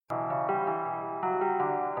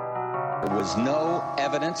There was no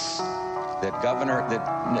evidence that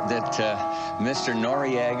Mr.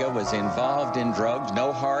 Noriega was involved in drugs,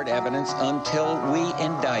 no hard evidence until we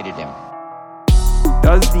indicted him.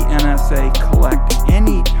 Does the NSA collect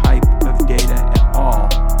any type of data at all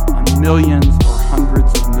on millions or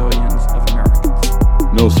hundreds of millions of Americans?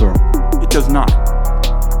 No, sir. It does not.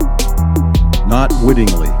 Not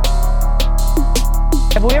wittingly.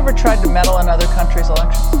 Have we ever tried to meddle in other countries'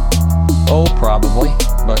 elections? Oh, probably,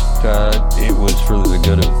 but it was for the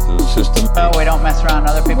good of the system. Oh, we don't mess around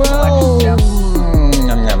other people's elections, Jim.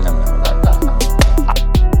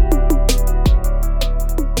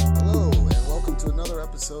 Hello, and welcome to another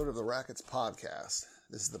episode of the Rackets Podcast.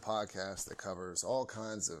 This is the podcast that covers all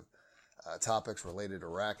kinds of topics related to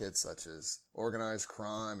rackets, such as organized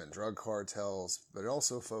crime and drug cartels, but it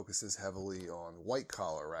also focuses heavily on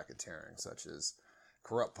white-collar racketeering, such as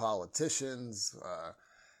corrupt politicians,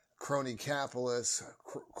 crony capitalists,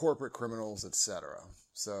 corporate criminals, etc.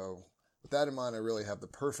 So with that in mind, I really have the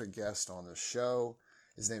perfect guest on the show.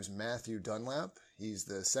 His name's Matthew Dunlap. He's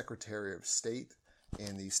the Secretary of State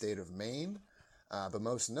in the state of Maine. But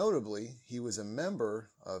most notably, he was a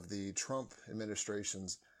member of the Trump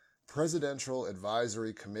administration's Presidential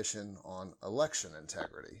Advisory Commission on Election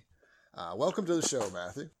Integrity. Welcome to the show,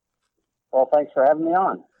 Matthew. Well, thanks for having me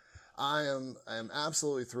on. I am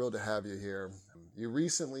absolutely thrilled to have you here. You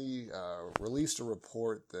recently released a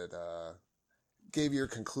report that gave your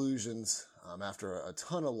conclusions after a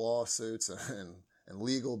ton of lawsuits and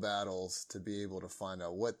legal battles to be able to find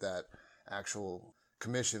out what that actual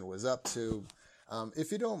commission was up to.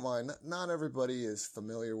 If you don't mind, not everybody is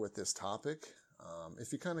familiar with this topic.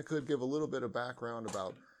 If you kind of could give a little bit of background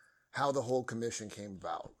about how the whole commission came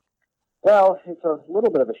about. Well, it's a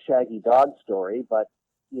little bit of a shaggy dog story, but,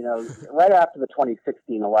 you know, right after the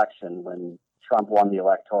 2016 election, when Trump won the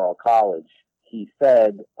Electoral College, he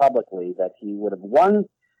said publicly that he would have won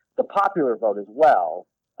the popular vote as well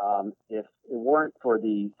if it weren't for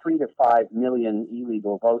the 3 to 5 million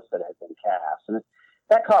illegal votes that had been cast. And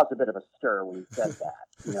that caused a bit of a stir when he said that.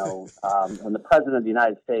 You know, when the President of the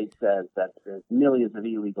United States says that there's millions of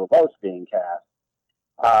illegal votes being cast,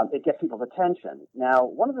 it gets people's attention. Now,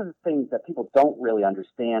 one of the things that people don't really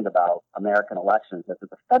understand about American elections is that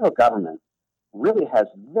the federal government really has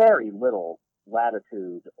very little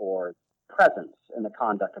latitude or presence in the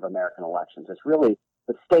conduct of American elections. It's really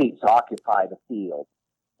the states occupy the field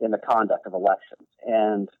in the conduct of elections.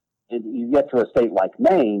 And you get to a state like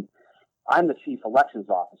Maine, I'm the chief elections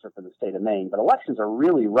officer for the state of Maine, but elections are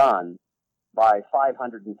really run by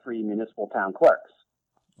 503 municipal town clerks.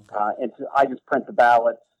 And so I just print the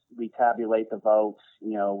ballots, we tabulate the votes,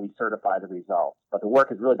 you know, we certify the results. But the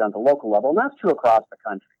work is really done at the local level, and that's true across the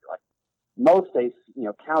country. Like most states, you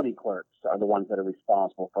know, county clerks are the ones that are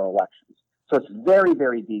responsible for elections. So it's very,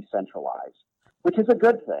 very decentralized, which is a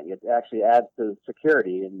good thing. It actually adds to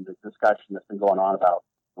security in the discussion that's been going on about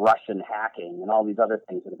Russian hacking and all these other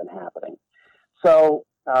things that have been happening. So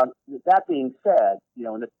that being said, you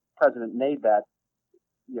know, when the president made that,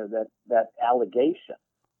 you know, that allegation,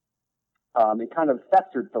 it kind of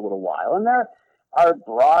festered for a little while. And there are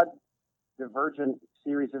broad, divergent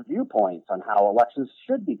series of viewpoints on how elections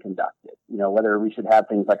should be conducted. You know, whether we should have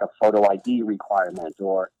things like a photo ID requirement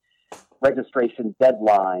or registration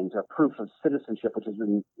deadlines or proof of citizenship, which has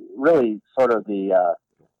been really sort of the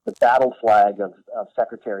battle flag of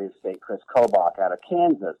Secretary of State Chris Kobach out of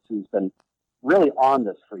Kansas, who's been really on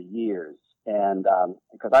this for years. And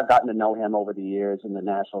because I've gotten to know him over the years in the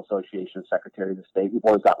National Association of Secretaries of State, we've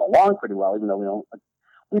always gotten along pretty well, even though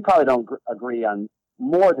we probably don't agree on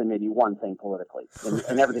more than maybe one thing politically,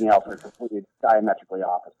 and everything else is completely diametrically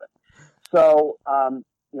opposite. So,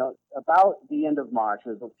 you know, about the end of March, it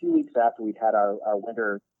was a few weeks after we'd had our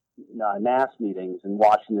winter NAS meetings in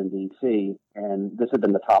Washington, D.C., and this had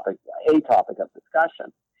been a topic of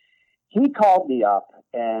discussion. He called me up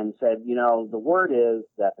and said, you know, the word is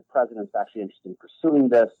that the president's actually interested in pursuing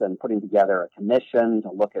this and putting together a commission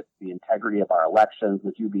to look at the integrity of our elections.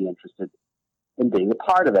 Would you be interested in being a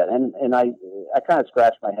part of it? And I kind of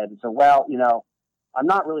scratched my head and said, well, you know, I'm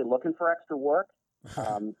not really looking for extra work.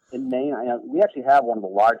 In Maine, we actually have one of the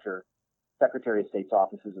larger Secretary of State's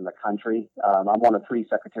offices in the country. I'm one of 3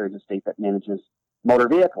 Secretaries of State that manages motor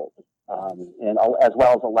vehicles, and as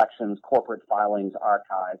well as elections, corporate filings,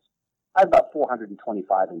 archives. I have about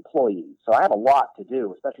 425 employees, so I have a lot to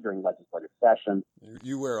do, especially during legislative session.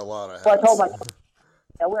 You wear a lot of hats. So I told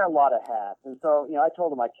I wear a lot of hats, and so I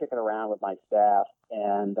told them I'd kick it around with my staff,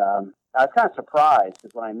 and I was kind of surprised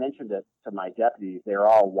because when I mentioned it to my deputies, they were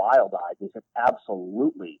all wild-eyed. They said,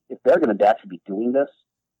 "Absolutely, if they're going to actually be doing this,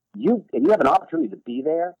 and you have an opportunity to be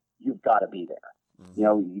there, you've got to be there." You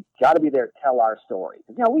know, you got to be there to tell our story.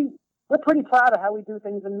 You know, we're pretty proud of how we do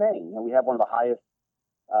things in Maine. You know, we have one of the highest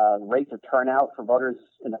rates of turnout for voters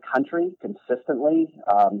in the country consistently.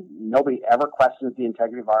 Nobody ever questions the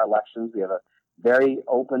integrity of our elections. We have a very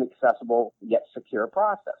open, accessible, yet secure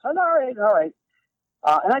process. I said, all right.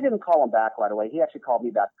 And I didn't call him back right away. He actually called me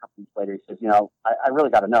back a couple weeks later. He says, you know, I really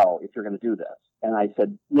got to know if you're going to do this. And I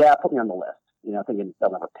said, yeah, put me on the list. You know, thinking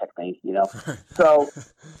they'll never pick me, you know. So,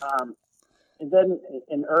 and then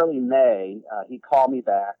in early May, he called me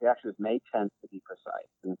back. Actually, it was May 10th to be precise.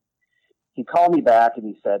 And he called me back and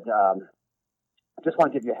he said, I just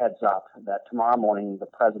want to give you a heads up that tomorrow morning the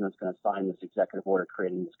president's going to sign this executive order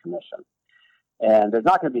creating this commission. And there's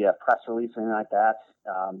not going to be a press release or anything like that,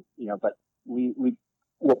 you know, but we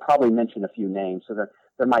will probably mention a few names. So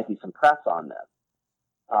there might be some press on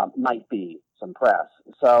this, might be some press.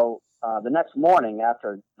 So the next morning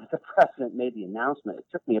after the president made the announcement, it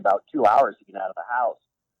took me about 2 hours to get out of the house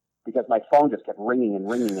because my phone just kept ringing and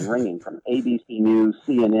ringing and ringing from ABC News,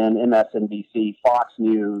 CNN, MSNBC, Fox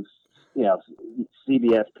News, you know,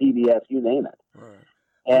 CBS, PBS, you name it. Right.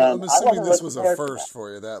 And I'm assuming this was a prepared first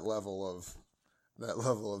for you, that level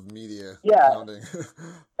of media Yeah. pounding.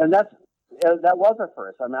 And that was a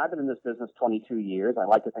first. I mean, I've been in this business 22 years. I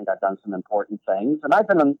like to think I've done some important things. And I've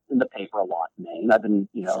been in the paper a lot in Maine. I've been,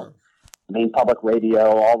 you know, Sure. Maine Public Radio,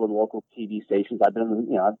 all the local TV stations. I've been,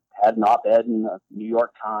 you know, I've had an op-ed in the New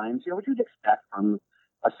York Times, you know, what you'd expect from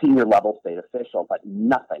a senior level state official, but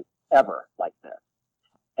nothing ever like this.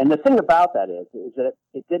 And the thing about that is that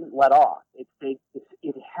it didn't let off. It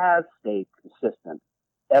has stayed consistent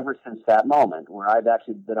ever since that moment, where I've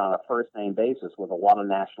actually been on a first-name basis with a lot of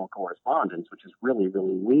national correspondents, which is really,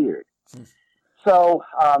 really weird. So,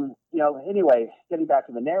 you know, anyway, getting back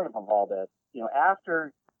to the narrative of all this, you know,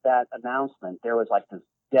 after that announcement, there was like this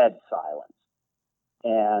dead silence.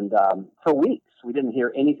 And for weeks, we didn't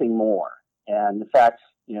hear anything more. And in fact,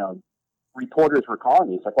 you know, reporters were calling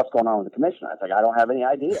me. It's like, what's going on with the commission? I was like, I don't have any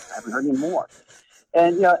idea. I haven't heard any more.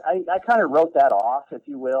 And, you know, I kind of wrote that off, if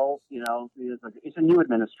you will. You know, it's a new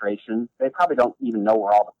administration. They probably don't even know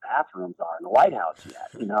where all the bathrooms are in the White House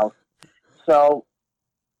yet, you know. So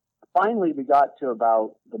finally, we got to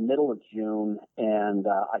about the middle of June, and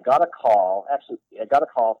I got a call. Actually, I got a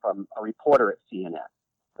call from a reporter at CNN,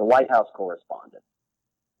 the White House correspondent,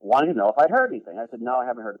 wanting to know if I'd heard anything. I said, no, I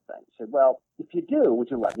haven't heard a thing. He said, well, if you do, would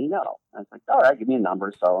you let me know? I was like, all right, give me a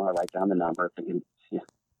number. So I write down the number, thinking, yeah,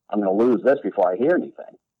 I'm going to lose this before I hear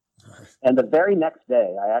anything. And the very next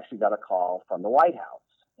day, I actually got a call from the White House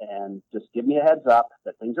and just give me a heads up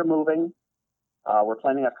that things are moving. We're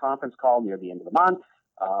planning a conference call near the end of the month,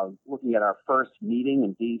 looking at our first meeting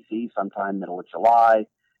in D.C. sometime middle of July.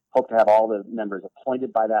 Hope to have all the members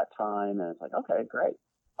appointed by that time. And it's like, okay, great.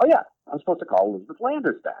 Oh, yeah, I'm supposed to call Elizabeth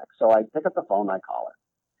Landers back. So I pick up the phone and I call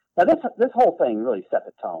her. Now, this whole thing really set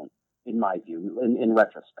the tone, in my view, in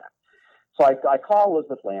retrospect. So I call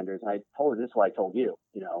Elizabeth Landers, and I told her this is what I told you,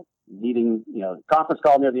 you know, meeting, you know, conference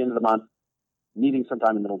call near the end of the month, meeting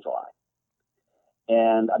sometime in the middle of July.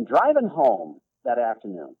 And I'm driving home that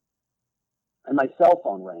afternoon, and my cell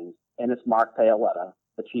phone rings, and it's Mark Paoletta,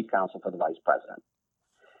 the chief counsel for the vice president.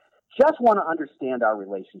 Just want to understand our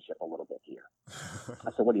relationship a little bit here.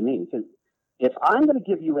 I said, what do you mean? He said, if I'm going to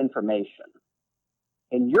give you information,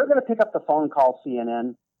 and you're going to pick up the phone, call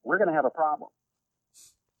CNN, we're going to have a problem.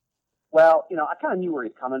 Well, you know, I kind of knew where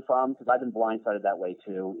he's coming from because I've been blindsided that way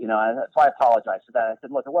too. You know, so I apologized for that. I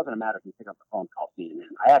said, look, it wasn't a matter of you pick up the phone, call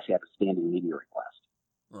CNN. I actually have a standing media request.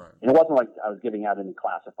 Right. And it wasn't like I was giving out any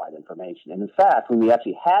classified information. And in fact, when we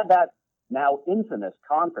actually had that now infamous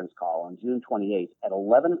conference call on June 28th at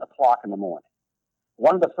 11 o'clock in the morning,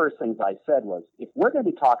 one of the first things I said was, if we're going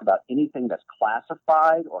to be talking about anything that's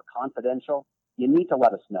classified or confidential, you need to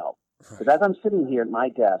let us know. Because as I'm sitting here at my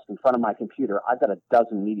desk in front of my computer, I've got a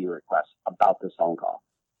dozen media requests about this phone call.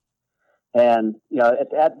 And, you know,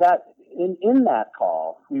 in that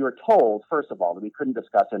call, we were told, first of all, that we couldn't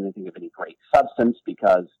discuss anything of any great substance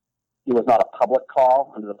because it was not a public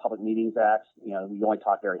call under the Public Meetings Act. You know, we only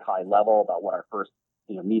talked very high level about what our first,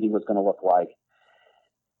 you know, meeting was going to look like.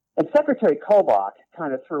 And Secretary Kobach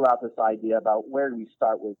kind of threw out this idea about where do we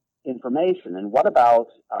start with information and what about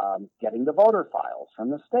getting the voter files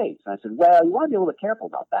from the states? And I said, well, you want to be a little bit careful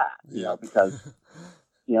about that, you know, because,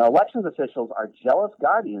 you know, elections officials are jealous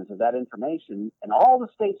guardians of that information, and all the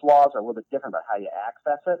states' laws are a little bit different about how you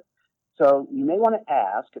access it. So you may want to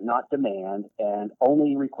ask, not demand, and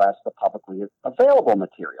only request the publicly available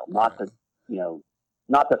material, not the, you know,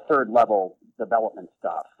 not the third level development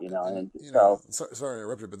stuff, you know. And sorry to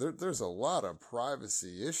interrupt you, but there's a lot of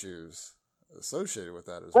privacy issues associated with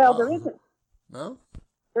that as well. well. There isn't. No?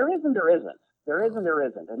 There isn't. There is and there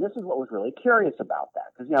isn't. And this is what was really curious about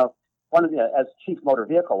that. Because, as chief motor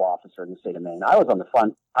vehicle officer in the state of Maine, I was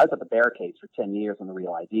at the barricades for 10 years on the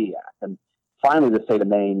Real ID Act. And finally, the state of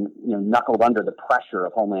Maine, knuckled under the pressure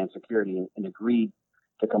of Homeland Security and agreed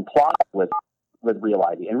to comply with Real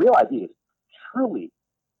ID. And Real ID is truly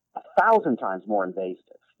 1,000 times more invasive.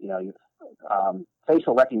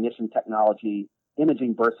 Facial recognition technology,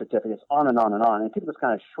 imaging birth certificates, on and on and on. And people just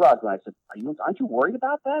kind of shrugged when I said, aren't you worried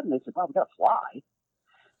about that? And they said, well, we got to fly.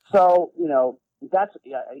 So, that's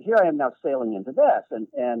here I am now sailing into this.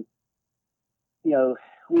 And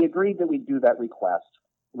we agreed that we'd do that request.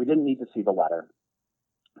 We didn't need to see the letter.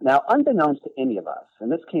 Now, unbeknownst to any of us,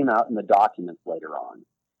 and this came out in the documents later on,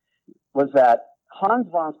 was that Hans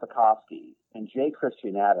von Spakovsky and J.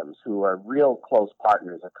 Christian Adams, who are real close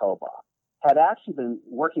partners at Kobach, had actually been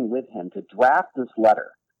working with him to draft this letter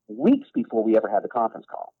weeks before we ever had the conference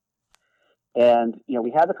call. And,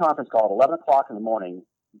 we had the conference call at 11 o'clock in the morning.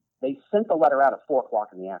 They sent the letter out at 4 o'clock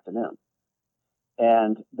in the afternoon.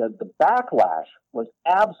 And the backlash was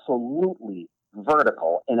absolutely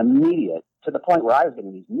vertical and immediate, to the point where I was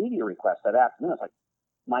getting these media requests that afternoon. It's like,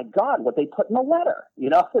 my God, what they put in the letter,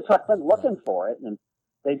 So I've been looking for it, and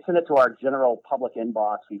they sent it to our general public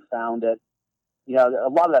inbox. We found it. A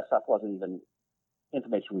lot of that stuff wasn't even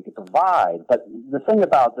information we could provide. But the thing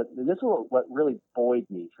about this is what really buoyed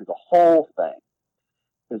me through the whole thing,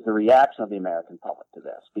 is the reaction of the American public to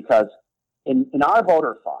this. Because in our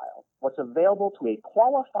voter file, what's available to a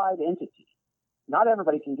qualified entity, not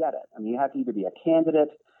everybody can get it. I mean, you have to either be a candidate,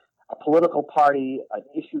 a political party, an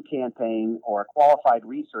issue campaign, or a qualified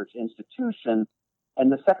research institution,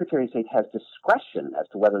 and the Secretary of State has discretion as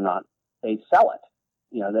to whether or not they sell it.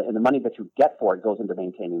 And the money that you get for it goes into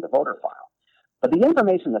maintaining the voter file. But the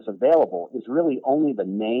information that's available is really only the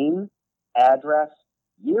name, address,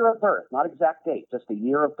 year of birth, not exact date, just the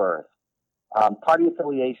year of birth, party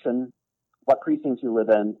affiliation, what precincts you live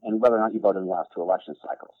in, and whether or not you voted in the last 2 election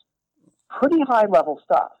cycles. Pretty high-level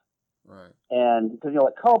stuff. Right. And because,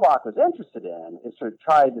 what Kobach was interested in is to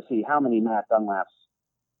try to see how many Matt Dunlaps,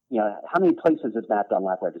 how many places is Matt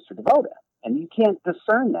Dunlap registered to vote in. And you can't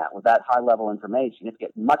discern that with that high-level information. You have to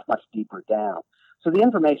get much, much deeper down. So the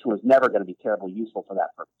information was never going to be terribly useful for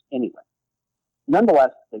that purpose anyway. Nonetheless,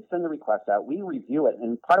 they send the request out. We review it.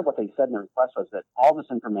 And part of what they said in the request was that all this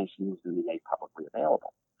information was going to be made publicly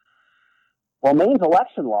available. Well, Maine's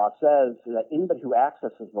election law says that anybody who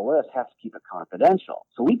accesses the list has to keep it confidential.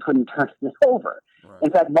 So we couldn't turn it over. Right.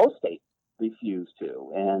 In fact, most states refused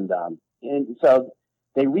to. And so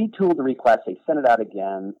they retooled the request. They sent it out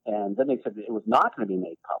again. And then they said that it was not going to be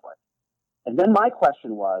made public. And then my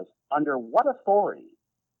question was, under what authority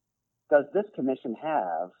does this commission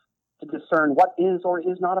have to discern what is or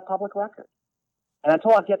is not a public record? And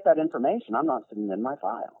until I get that information, I'm not sitting in my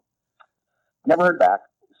file. Never heard back.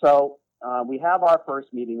 So we have our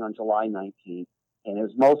first meeting on July 19th, and it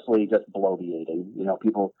was mostly just bloviating,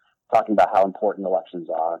 people talking about how important elections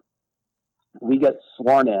are. We get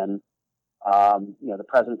sworn in. The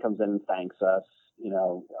president comes in and thanks us.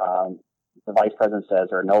 The vice president says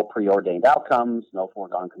there are no preordained outcomes, no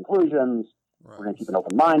foregone conclusions. Right. We're going to keep an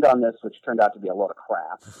open mind on this, which turned out to be a load of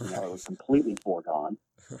crap. It was completely foregone.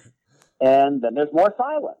 And then there's more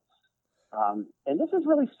silence. And this is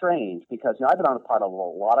really strange because, I've been on a part of a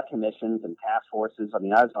lot of commissions and task forces. I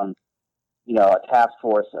mean, I was on, a task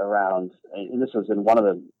force around, and this was in one of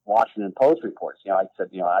the Washington Post reports. I said,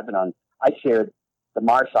 I chaired the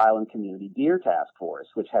Marsh Island Community Deer Task Force,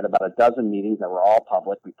 which had about a dozen meetings that were all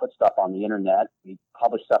public. We put stuff on the internet. We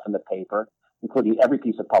published stuff in the paper, including every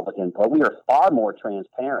piece of public input. We are far more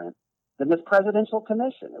transparent than this presidential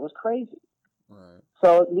commission. It was crazy. Right.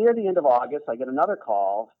 So near the end of August, I get another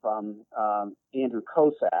call from Andrew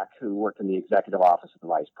Kosak, who worked in the executive office of the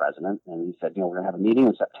vice president. And he said, we're going to have a meeting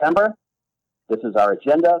in September. This is our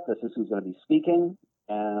agenda. This is who's going to be speaking.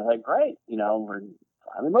 And I was like, great, we're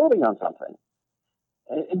finally moving on something.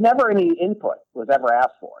 Never any input was ever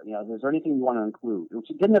asked for. Is there anything you want to include? Which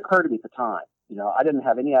didn't occur to me at the time. I didn't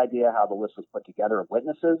have any idea how the list was put together of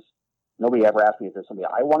witnesses. Nobody ever asked me if there's somebody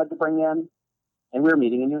I wanted to bring in. And we were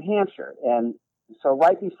meeting in New Hampshire. And so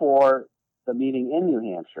right before the meeting in New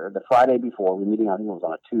Hampshire, the Friday before, we were meeting, I think it was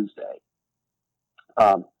on a Tuesday.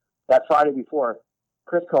 That Friday before,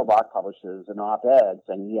 Chris Kobach publishes an op-ed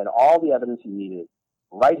saying he had all the evidence he needed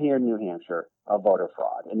right here in New Hampshire of voter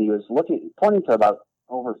fraud. And he was pointing to about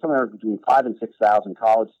somewhere between 5,000 and 6,000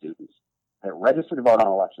 college students that registered to vote on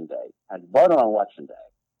Election Day, had voted on Election Day.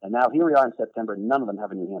 And now here we are in September, none of them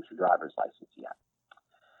have a New Hampshire driver's license yet.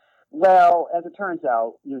 Well, as it turns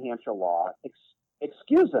out, New Hampshire law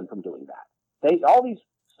excused them from doing that. All these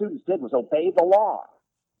students did was obey the law.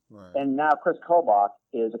 Right. And now Chris Kobach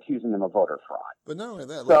is accusing them of voter fraud. But not only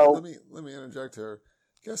that, So- let me interject here.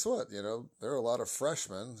 Guess what? There are a lot of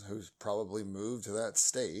freshmen who probably moved to that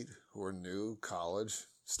state who are new college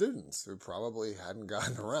students who probably hadn't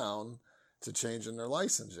gotten around to changing their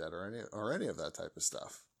license yet or any of that type of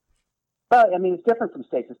stuff. But, I mean, it's different from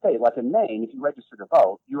state to state. Like in Maine, if you register to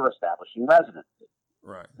vote, you're establishing residency.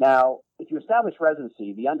 Right. Now, if you establish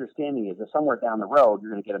residency, the understanding is that somewhere down the road,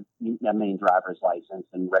 you're going to get a Maine driver's license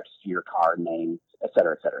and register your car in Maine, et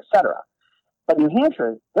cetera, et cetera, et cetera. But New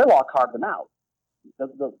Hampshire, their law carved them out.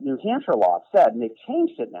 The New Hampshire law said, and they've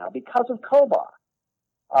changed it now because of Kobach.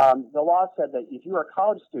 The law said that if you're a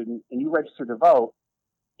college student and you register to vote,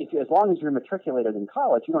 as long as you're matriculated in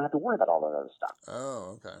college, you don't have to worry about all that other stuff.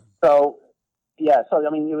 Oh, okay. So, yeah. So, I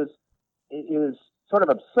mean, it was sort of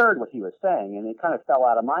absurd what he was saying, and it kind of fell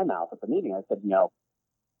out of my mouth at the meeting. I said,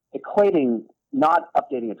 equating not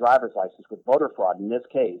updating a driver's license with voter fraud in this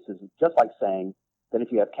case is just like saying that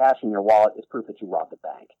if you have cash in your wallet, it's proof that you robbed a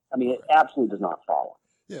bank. I mean, it absolutely does not follow.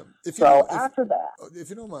 Yeah. After that, if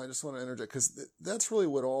you don't mind, I just want to interject because that's really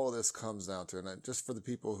what all of this comes down to. And just for the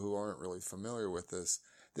people who aren't really familiar with this,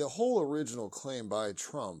 the whole original claim by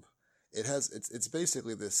Trump, it's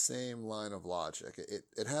basically the same line of logic.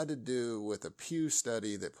 It had to do with a Pew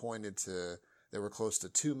study that pointed to there were close to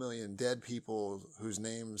 2 million dead people whose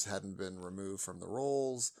names hadn't been removed from the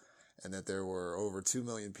rolls, and that there were over 2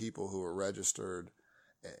 million people who were registered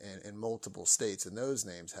in multiple states, and those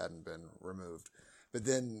names hadn't been removed. But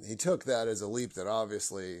then he took that as a leap that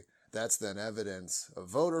obviously that's then evidence of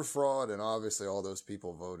voter fraud, and obviously all those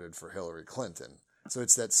people voted for Hillary Clinton. So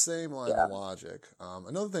it's that same line of logic.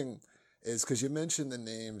 Another thing is, because you mentioned the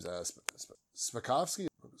names Spakovsky?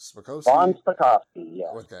 Von Spakovsky,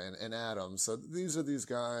 yeah. Okay, and Adams. So these are these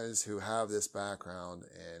guys who have this background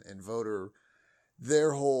in voter.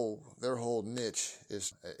 Their whole niche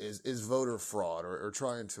is voter fraud, or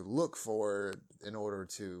trying to look for it in order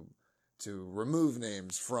to remove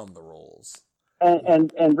names from the rolls.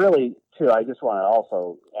 And really, too, I just want to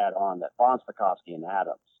also add on that Von Spakovsky and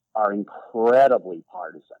Adams are incredibly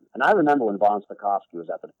partisan. And I remember when Von Spakovsky was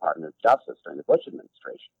at the Department of Justice during the Bush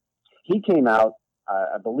administration. He came out,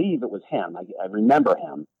 I believe it was him, I remember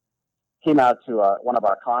him, came out to one of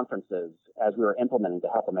our conferences as we were implementing the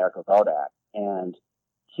Help America Vote Act, and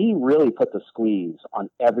he really put the squeeze on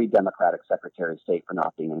every Democratic Secretary of State for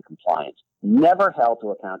not being in compliance. Never held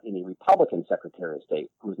to account any Republican Secretary of State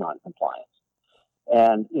who was not in compliance.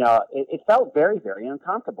 And, it felt very, very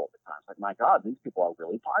uncomfortable at times. Like, my God, these people are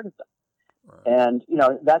really partisan. Right. And,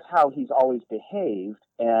 that's how he's always behaved.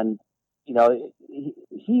 And,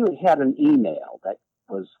 he had an email that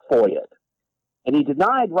was FOIA'd. And he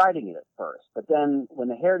denied writing it at first. But then when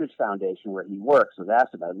the Heritage Foundation, where he works, was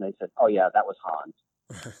asked about it, and they said, oh, yeah, that was Hans.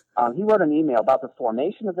 He wrote an email about the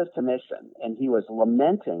formation of this commission, and he was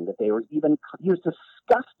lamenting that he was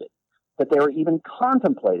disgusted that they were even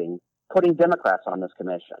contemplating putting Democrats on this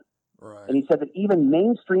commission. Right. And he said that even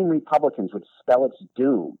mainstream Republicans would spell its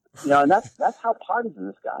doom. And that's how partisan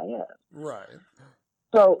this guy is. Right.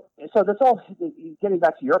 So this all, getting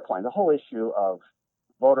back to your point, the whole issue of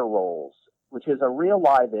voter rolls, which is a real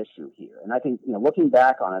live issue here. And I think, looking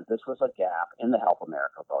back on it, this was a gap in the Help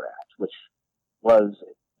America Vote Act, which was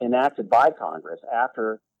enacted by Congress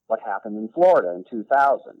after what happened in Florida in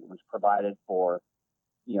 2000, which provided for,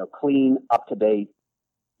 clean, up-to-date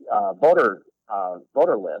voter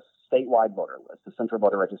lists, statewide voter lists, the central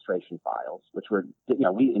voter registration files, which were,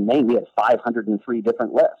 in Maine, we had 503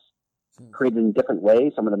 different lists created in different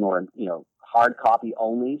ways. Some of them were, hard copy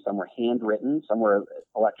only. Some were handwritten. Some were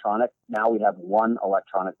electronic. Now we have one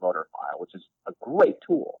electronic voter file, which is a great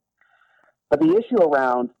tool. But the issue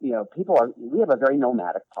around, we have a very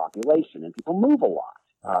nomadic population, and people move a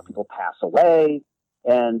lot. People pass away,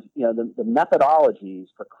 and, the methodologies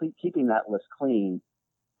for keeping that list clean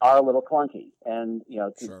are a little clunky. And,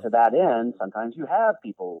 to that end, sometimes you have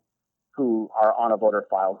people who are on a voter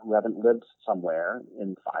file who haven't lived somewhere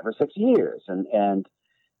in 5 or 6 years. And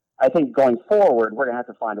I think going forward, we're going to have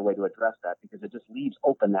to find a way to address that, because it just leaves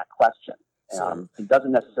open that question. It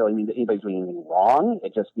doesn't necessarily mean that anybody's doing anything wrong.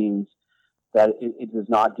 It just means that it is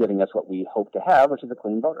not giving us what we hope to have, which is a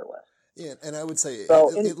clean voter list. Yeah, and I would say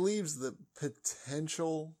it leaves the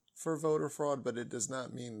potential for voter fraud, but it does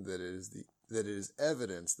not mean that it is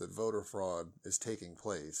evidence that voter fraud is taking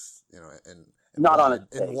place, and not wide, on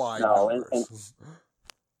its face. in wide no, numbers.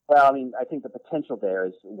 Well, I mean, I think the potential there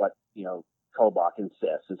is what, Kobach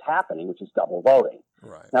insists is happening, which is double voting.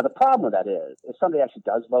 Right. Now, the problem with that is, if somebody actually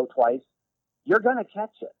does vote twice, you're going to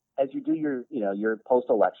catch it as you do your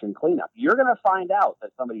post-election cleanup. You're going to find out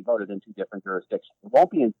that somebody voted in 2 different jurisdictions.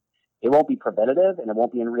 It It won't be preventative and it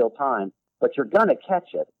won't be in real time, but you're going to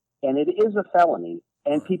catch it. And it is a felony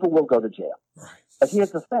and people will go to jail. Right. But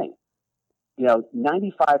here's the thing.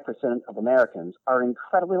 95% of Americans are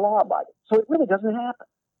incredibly law-abiding. So it really doesn't happen.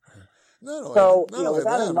 With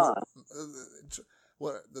that in mind,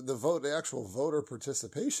 the actual voter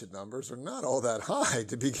participation numbers are not all that high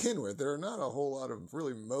to begin with. There are not a whole lot of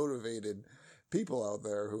really motivated people out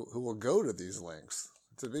there who will go to these links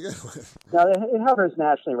to begin with. Now, it hovers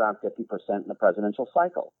nationally around 50% in the presidential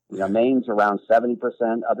cycle. Maine's around 70%.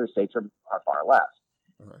 Other states are far less.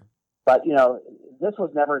 Right. But, this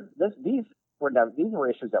was never, these were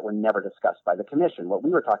issues that were never discussed by the commission. What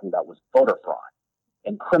we were talking about was voter fraud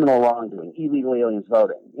and criminal wrongdoing, illegal aliens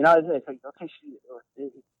voting. It's like, okay,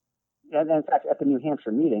 and in fact, at the New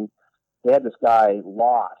Hampshire meeting, they had this guy,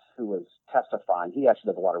 Loss, who was testifying. He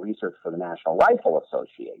actually does a lot of research for the National Rifle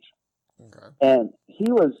Association. Okay. And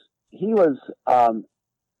he was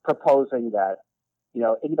proposing that,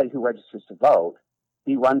 anybody who registers to vote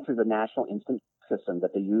be run through the national instant system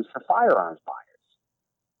that they use for firearms buyers.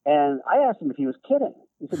 And I asked him if he was kidding.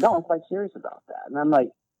 He said, no, I'm quite serious about that. And I'm like,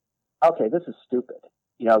 okay, this is stupid.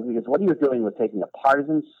 Because what you're doing was taking a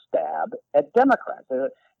partisan stab at Democrats.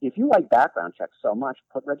 If you like background checks so much,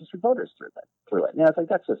 put registered voters through it. It's like,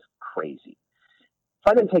 that's just crazy.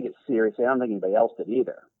 So I didn't take it seriously. I don't think anybody else did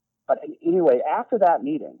either. But anyway, after that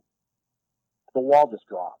meeting, the wall just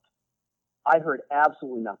dropped. I heard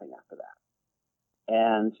absolutely nothing after that.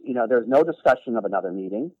 And, there was no discussion of another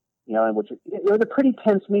meeting, in which it was a pretty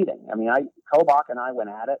tense meeting. I mean, Kobach and I went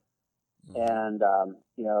at it. And,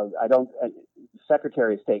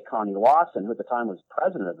 Secretary of State Connie Lawson, who at the time was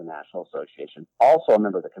president of the National Association, also a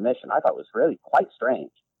member of the commission, I thought was really quite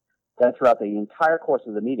strange that throughout the entire course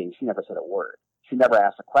of the meeting, she never said a word. She never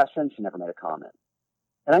asked a question. She never made a comment.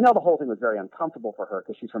 And I know the whole thing was very uncomfortable for her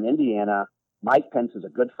because she's from Indiana. Mike Pence is a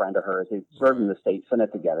good friend of hers. They served in the state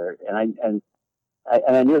Senate together. And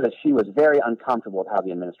I knew that she was very uncomfortable with how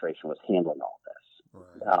the administration was handling all this.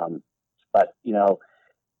 Right.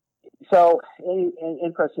 So,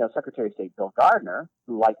 of course, Secretary of State Bill Gardner,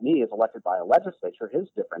 who, like me, is elected by a legislature, his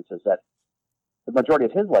difference is that the majority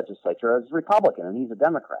of his legislature is Republican, and he's a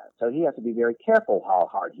Democrat. So he has to be very careful how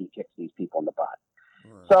hard he kicks these people in the butt.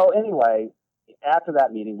 Right. So anyway, after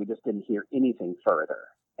that meeting, we just didn't hear anything further.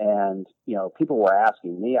 And, people were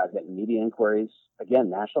asking me, I was getting media inquiries, again,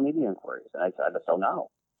 national media inquiries. And I said, so no.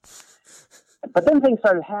 But then things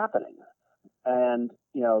started happening. And,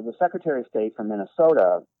 the Secretary of State from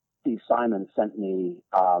Minnesota, Steve Simon, sent me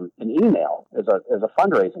an email as a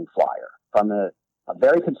fundraising flyer from a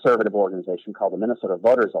very conservative organization called the Minnesota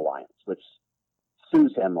Voters Alliance, which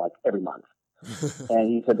sues him like every month. And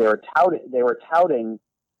he said they were touting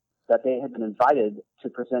that they had been invited to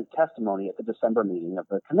present testimony at the December meeting of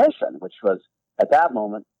the commission, which was at that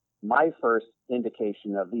moment my first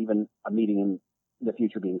indication of even a meeting in the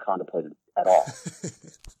future being contemplated at all.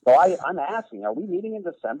 So I'm asking, are we meeting in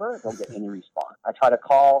December? I don't get any response. I try to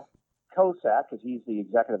call Kosak, because he's the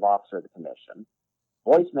executive officer of the commission.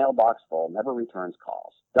 Voicemail box full, never returns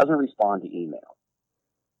calls, doesn't respond to email.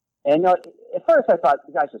 And at first I thought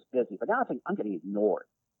the guy's just busy, but now I think I'm getting ignored.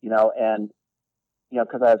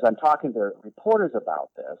 Because as I'm talking to reporters about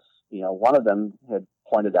this, one of them had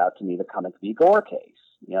pointed out to me the Cummings v. Gore case.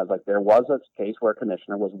 Like there was a case where a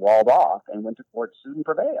commissioner was walled off and went to court, sued, and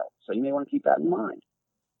prevailed. So you may want to keep that in mind.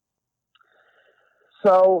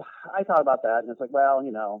 So I thought about that, and it's like, well,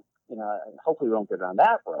 hopefully we won't get down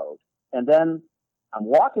that road. And then I'm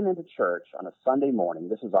walking into church on a Sunday morning.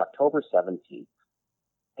 This is October 17th.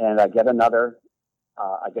 And I get a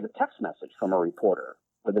text message from a reporter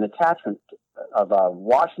with an attachment of a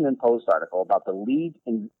Washington Post article about the lead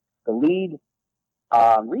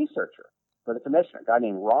researcher for the commissioner, a guy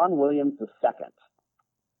named Ron Williams II.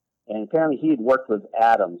 And apparently he had worked with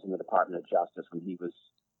Adams in the Department of Justice when he was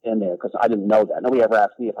in there, because I didn't know that. Nobody ever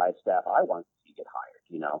asked me if I had staff I wanted to see get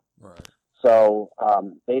hired, Right. So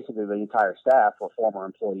basically the entire staff were former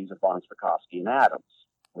employees of Von Spakovsky and Adams,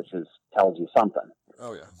 which tells you something.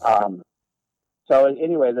 Oh, yeah. So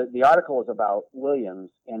anyway, the article is about Williams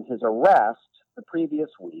and his arrest the previous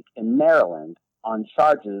week in Maryland on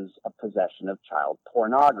charges of possession of child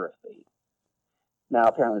pornography. Now,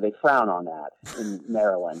 apparently they frown on that in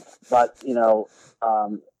Maryland. But,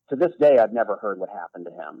 to this day, I've never heard what happened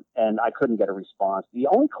to him, and I couldn't get a response. The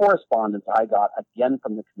only correspondence I got, again,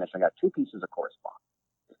 from the commission, I got two pieces of correspondence.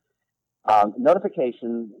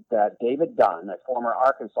 Notification that David Dunn, a former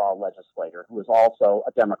Arkansas legislator who was also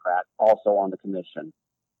a Democrat, also on the commission,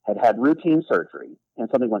 had routine surgery, and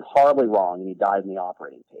something went horribly wrong, and he died in the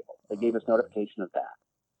operating table. They gave us notification of that.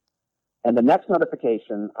 And the next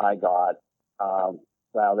notification I got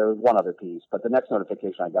well, there was one other piece, but the next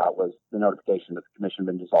notification I got was the notification that the commission had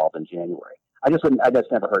been dissolved in January. I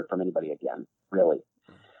just never heard from anybody again, really.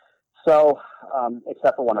 So,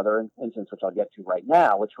 except for one other instance, which I'll get to right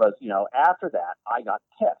now, which was, after that, I got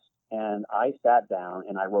pissed, and I sat down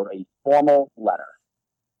and I wrote a formal letter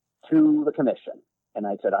to the commission. And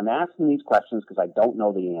I said, I'm asking these questions because I don't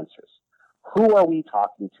know the answers. Who are we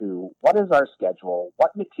talking to? What is our schedule?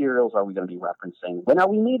 What materials are we going to be referencing? When are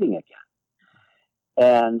we meeting again?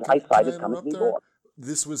 And I cited Cummins v. Gore.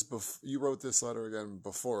 This was you wrote this letter again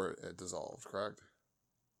before it dissolved, correct?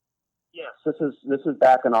 Yes, this is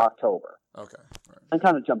back in October. Okay. Right. I'm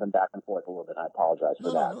kind of jumping back and forth a little bit. I apologize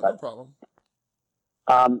for that. No problem.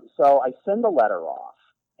 So I send the letter off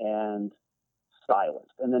and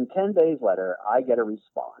silenced. And then 10 days later, I get a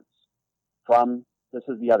response from, this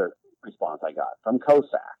is the other response I got, from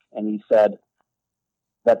COSAC. And he said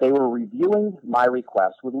that they were reviewing my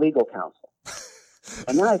request with legal counsel.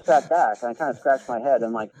 And then I sat back and I kind of scratched my head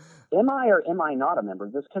and like, am I or am I not a member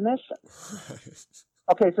of this commission?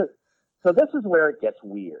 Okay, so this is where it gets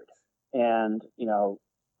weird. And,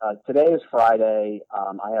 today is Friday.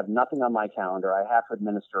 I have nothing on my calendar. I have to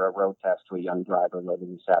administer a road test to a young driver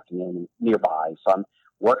living this afternoon nearby. So I'm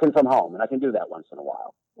working from home, and I can do that once in a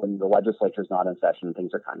while when the legislature's not in session and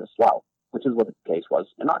things are kind of slow, which is what the case was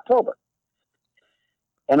in October.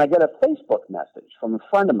 And I get a Facebook message from a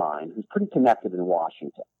friend of mine who's pretty connected in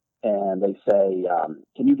Washington. And they say,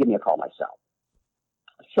 can you give me a call myself?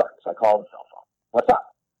 Sure. So I call the cell phone. What's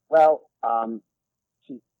up? Well,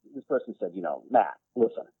 this person said, Matt,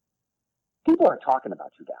 listen, people are talking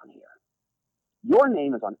about you down here. Your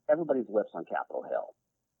name is on everybody's lips on Capitol Hill.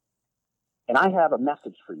 And I have a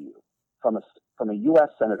message for you from a U.S.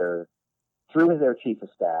 senator through their chief of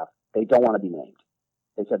staff. They don't want to be named.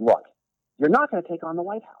 They said, look, you're not going to take on the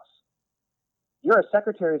White House. You're a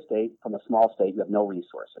Secretary of State from a small state. You have no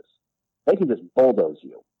resources. They can just bulldoze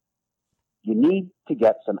you. You need to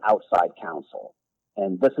get some outside counsel.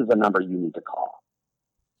 And this is the number you need to call.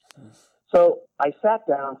 So I sat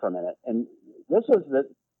down for a minute, and this was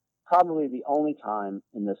probably the only time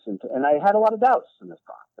in this, and I had a lot of doubts in this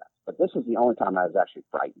process, but this was the only time I was actually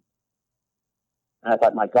frightened. And I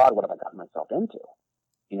thought, my God, what have I gotten myself into?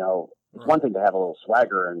 It's one thing to have a little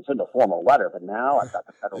swagger and send a formal letter, but now I've got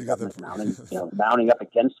the federal government mounting up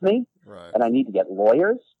against me, right. And I need to get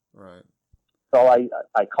lawyers. Right. So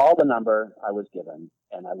I called the number I was given,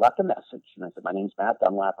 and I left a message, and I said, my name's Matt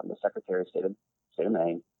Dunlap. I'm the Secretary of State of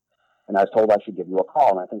Maine. And I was told I should give you a call,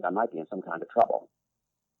 and I think I might be in some kind of trouble.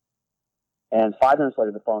 And 5 minutes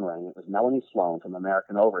later, the phone rang. It was Melanie Sloan from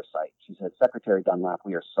American Oversight. She said, Secretary Dunlap,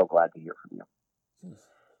 we are so glad to hear from you.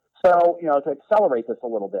 So, to accelerate this a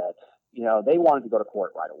little bit, they wanted to go to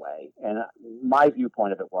court right away. And my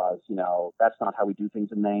viewpoint of it was, that's not how we do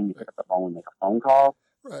things in Maine. You pick up the phone and make a phone call.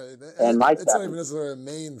 Right. And it's not even necessarily a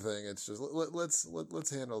Maine thing. It's just, let's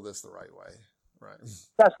handle this the right way. Right.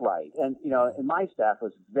 That's right. And, and my staff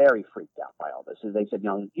was very freaked out by all this. They said,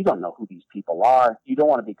 you don't know who these people are. You don't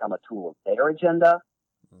want to become a tool of their agenda.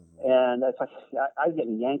 Mm-hmm. And it's like, I was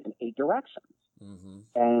getting yanked in 8 directions. Mm-hmm.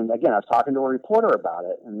 And again, I was talking to a reporter about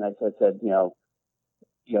it, and I said,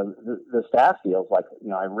 the staff feels like,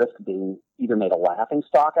 I risk being either made a laughing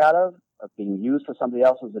stock out of being used for somebody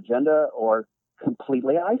else's agenda, or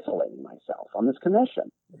completely isolating myself on this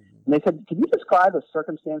commission. Mm-hmm. And they said, can you describe a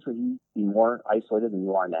circumstance where you'd be more isolated than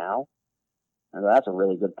you are now? And that's a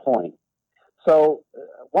really good point. So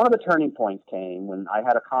one of the turning points came when I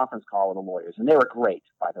had a conference call with the lawyers, and they were great,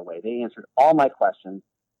 by the way. They answered all my questions.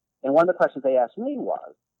 And one of the questions they asked me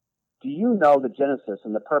was, do you know the genesis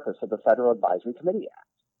and the purpose of the Federal Advisory Committee Act?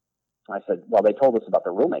 I said, well, they told us about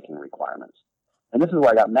the rulemaking requirements. And this is where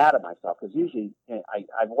I got mad at myself, because usually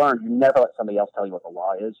I've learned you never let somebody else tell you what the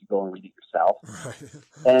law is. You go and read it yourself. Right.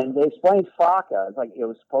 And they explained FRACA. It's like it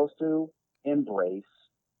was supposed to embrace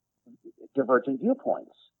divergent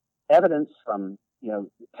viewpoints, evidence from,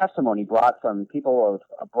 testimony brought from people of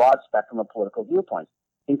a broad spectrum of political viewpoints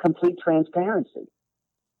in complete transparency.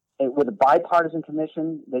 And with a bipartisan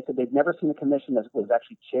commission, they said they've never seen a commission that was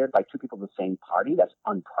actually chaired by 2 people of the same party. That's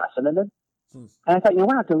unprecedented. And I thought,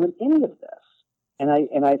 we're not doing any of this. And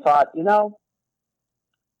I thought,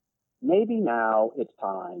 maybe now it's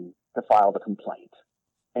time to file the complaint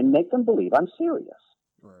and make them believe I'm serious.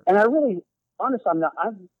 Right. And I really, honestly,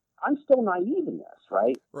 I'm still naive in this,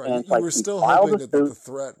 right? Right. And you were still hoping that the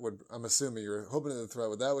threat would, I'm assuming you're hoping that the threat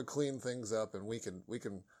would clean things up, and we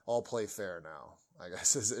can all play fair now, I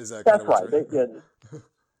guess. Is that That's kind of right. They did.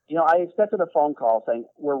 I expected a phone call saying,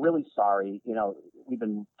 we're really sorry. We've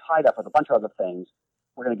been tied up with a bunch of other things.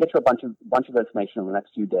 we're going to get you a bunch of information in the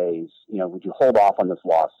next few days. Would you hold off on this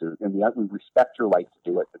lawsuit? And we respect your right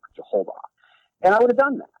to do it, but could you hold off? And I would have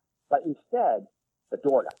done that. But instead, the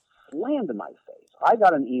door got slammed in my face. I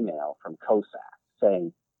got an email from COSAC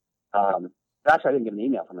saying, actually, I didn't get an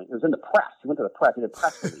email from it. It was in the press. He went to the press. He did a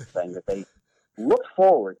press release saying that they looked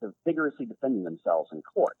forward to vigorously defending themselves in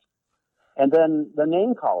court. And then the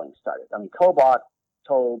name calling started. I mean, Kobach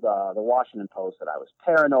told the Washington Post that I was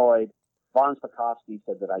paranoid. Von Spakovsky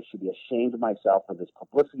said that I should be ashamed of myself for this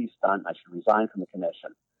publicity stunt. I should resign from the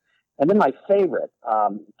commission. And then my favorite,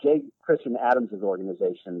 J. Christian Adams'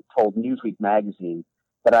 organization, told Newsweek magazine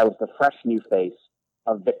that I was the fresh new face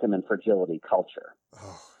of victim and fragility culture.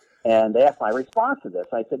 Oh. And they asked my response to this.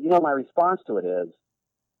 I said, my response to it is,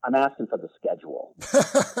 I'm asking for the schedule.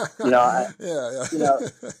 It's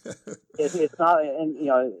not, and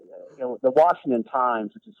the Washington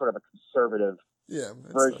Times, which is sort of a conservative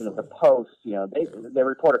version of the Post. The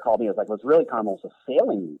reporter called me. It was like, was really kind of almost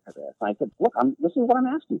assailing me for this. And I said, look, this is what I'm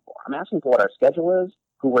asking for. I'm asking for what our schedule is,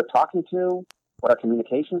 who we're talking to, what our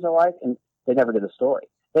communications are like, and they never did a story.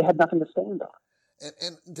 They had nothing to stand on.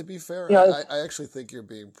 And to be fair, I actually think you're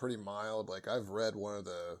being pretty mild. Like, I've read one of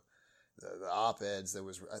the op-eds that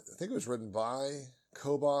was, I think it was written by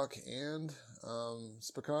Kobach and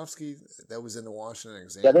Spakovsky, that was in the Washington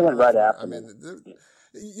Examiner. Yeah, they went right after. I mean,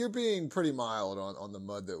 you're being pretty mild on the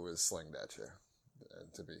mud that was slinged at you,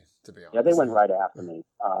 to be honest. Yeah, they went right after me,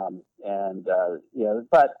 and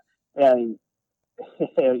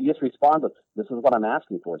you just respond with, "This is what I'm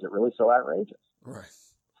asking for. Is it really so outrageous?" Right.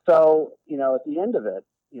 So, at the end of it,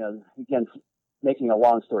 again, making a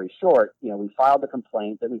long story short, we filed the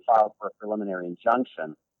complaint, then we filed for a preliminary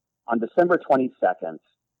injunction. On December 22nd,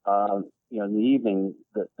 in the evening,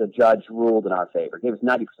 the judge ruled in our favor, gave us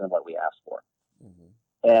 90% of what we asked for. Mm-hmm.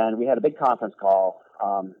 And we had a big conference call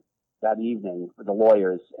that evening with the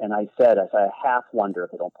lawyers, and I said, I half wonder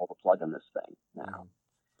if they don't pull the plug on this thing now.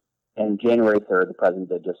 Mm-hmm. And January 3rd, the president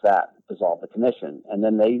did just that, dissolved the commission. And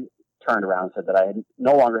then they turned around and said that I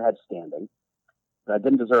no longer had standing, that I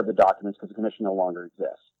didn't deserve the documents because the commission no longer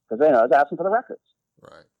exists. Because I was asking for the records.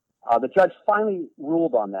 Right. The judge finally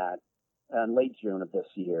ruled on that in late June of this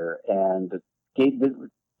year and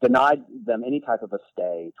denied them any type of a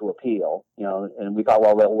stay to appeal. And we thought,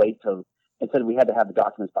 well, they'll wait till, and said we had to have the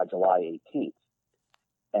documents by July 18th.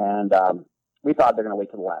 And we thought they're going to wait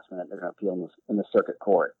till the last minute. They're going to appeal in the circuit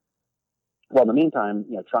court. Well, in the meantime,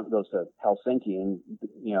 Trump goes to Helsinki and,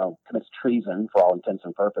 commits treason for all intents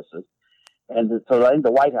and purposes. And so I think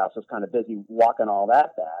the White House was kind of busy walking all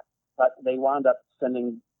that back, but they wound up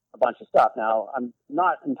sending a bunch of stuff. Now, I'm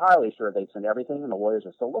not entirely sure they sent everything, and the lawyers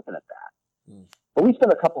are still looking at that. Mm. But we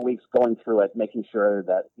spent a couple of weeks going through it, making sure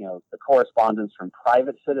that, the correspondence from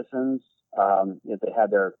private citizens, they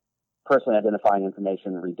had their personally identifying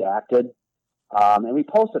information redacted. And we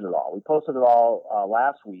posted it all. We posted it all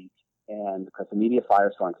last week, and because the media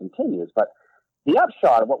firestorm continues. But the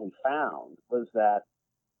upshot of what we found was that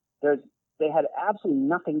they had absolutely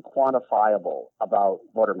nothing quantifiable about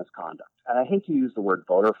voter misconduct. And I hate to use the word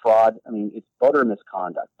voter fraud. I mean, it's voter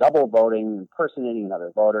misconduct, double voting, impersonating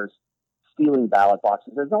other voters, stealing ballot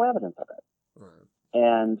boxes. There's no evidence of it. Right.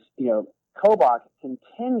 And, Kobach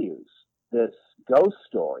continues this ghost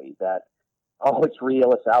story that, it's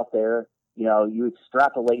real, it's out there. You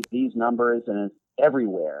extrapolate these numbers and it's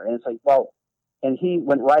everywhere. And it's like, well, and he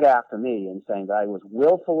went right after me and saying that I was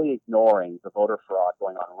willfully ignoring the voter fraud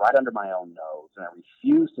going on right under my own nose, and I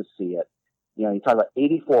refused to see it. You talk about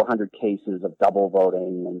 8,400 cases of double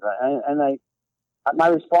voting, and my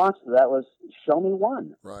response to that was, show me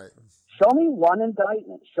one. Right. Show me one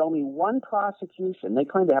indictment. Show me one prosecution. They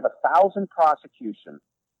claim to have 1,000 prosecutions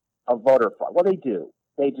of voter fraud. Well, they do.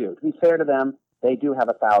 They do. To be fair to them, they do have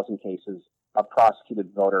 1,000 cases of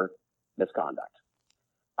prosecuted voter misconduct.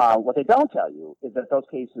 What they don't tell you is that those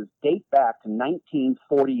cases date back to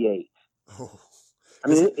 1948. Oh. I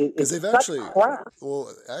mean, it's they've such crap.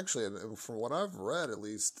 Well, actually, from what I've read, at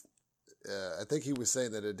least, I think he was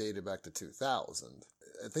saying that it dated back to 2000.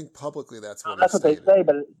 I think publicly that's what they say,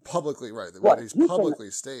 but publicly, right? What he's publicly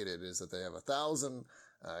stated is that they have 1,000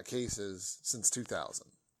 cases since 2000.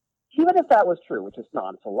 Even if that was true, which is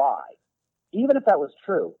not, it's a lie. Even if that was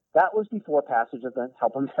true, that was before passage of the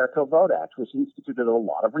Help America Vote Act, which instituted a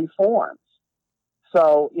lot of reforms.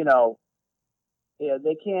 So,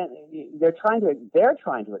 they can't. They're trying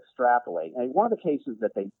to extrapolate. And one of the cases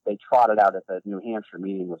that they trotted out at the New Hampshire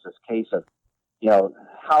meeting was this case of,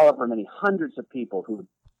 however many hundreds of people who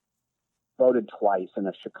voted twice in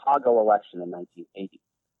a Chicago election in 1980.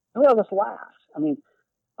 And we all just laughed. I mean,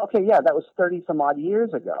 okay, yeah, that was 30 some odd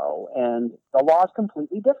years ago, and the law is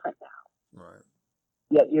completely different now. Right.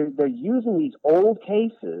 Yet they're using these old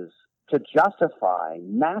cases to justify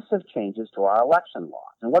massive changes to our election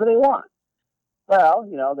laws. And what do they want? Well,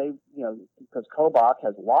 because Kobach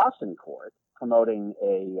has lost in court promoting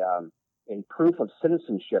a proof of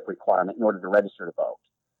citizenship requirement in order to register to vote.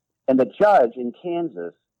 And the judge in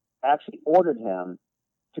Kansas actually ordered him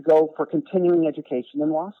to go for continuing education in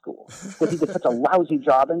law school because he did such a lousy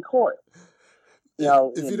job in court.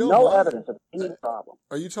 No evidence of any problem.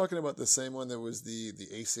 Are you talking about the same one that was the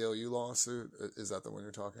ACLU lawsuit? Is that the one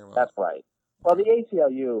you're talking about? That's right. Well, the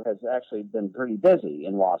ACLU has actually been pretty busy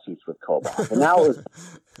in lawsuits with Kobach, and now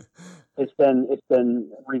it's been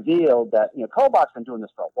revealed that Kobach's been doing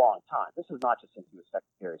this for a long time. This is not just since he was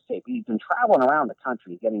Secretary of State, but he's been traveling around the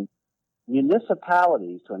country getting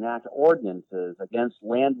municipalities to enact ordinances against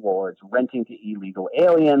landlords renting to illegal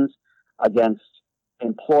aliens, against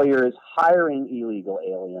employers hiring illegal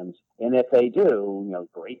aliens, and if they do,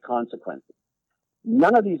 great consequences.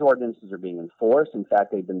 None of these ordinances are being enforced. In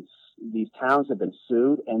fact, these towns have been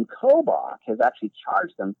sued, and Kobach has actually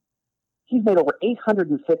charged them. He's made over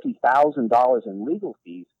 $850,000 in legal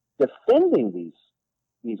fees defending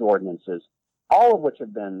these ordinances, all of which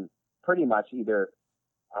have been pretty much either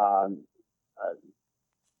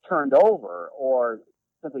turned over or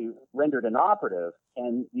simply rendered inoperative.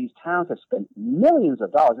 And these towns have spent millions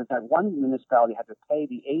of dollars. In fact, one municipality had to pay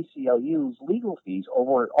the ACLU's legal fees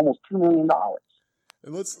over almost $2 million.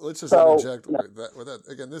 And let's just interject with that.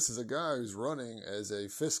 Again, this is a guy who's running as a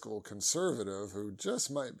fiscal conservative who just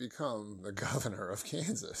might become the governor of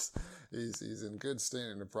Kansas. He's in good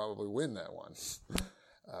standing to probably win that one.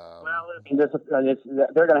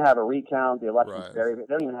 They're going to have a recount. The election's they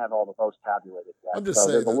don't even have all the votes tabulated yet. I'm just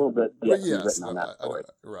saying there's a little bit written on that story.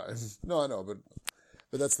 Right. No, I know, but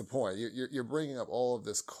that's the point. You're bringing up all of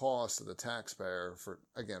this cost to the taxpayer for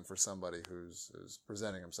somebody who's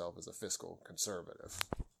presenting himself as a fiscal conservative.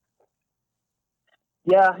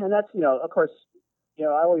 Yeah, and that's of course,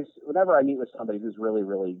 I always, whenever I meet with somebody who's really,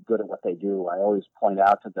 really good at what they do, I always point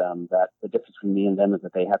out to them that the difference between me and them is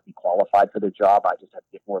that they have to be qualified for their job. I just have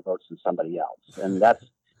to get more votes than somebody else, and that's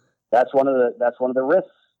one of the risks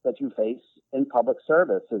that you face in public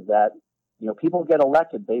service is that people get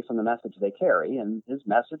elected based on the message they carry, and his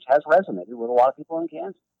message has resonated with a lot of people in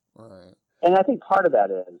Kansas. Right. And I think part of that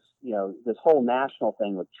is this whole national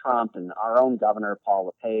thing with Trump and our own governor Paul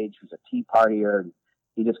LePage, who's a Tea Partier. And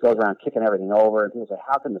he just goes around kicking everything over, and people say,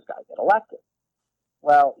 how can this guy get elected?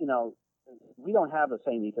 Well, we don't have the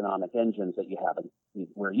same economic engines that you have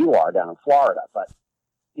where you are down in Florida, but,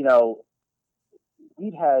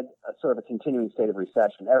 we've had a sort of a continuing state of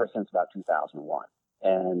recession ever since about 2001.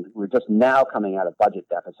 And we're just now coming out of budget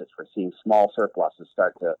deficits. We're seeing small surpluses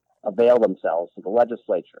start to avail themselves to the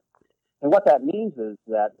legislature. And what that means is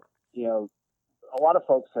that, a lot of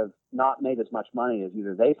folks have not made as much money as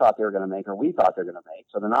either they thought they were going to make or we thought they were going to make.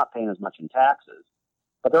 So they're not paying as much in taxes.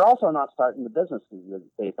 But they're also not starting the businesses that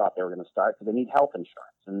they thought they were going to start because they need health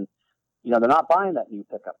insurance. And, they're not buying that new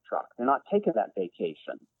pickup truck. They're not taking that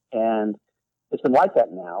vacation. And it's been like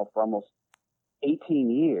that now for almost 18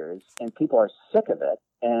 years, and people are sick of it,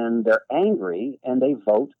 and they're angry, and they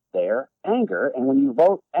vote their anger. And when you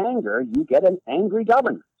vote anger, you get an angry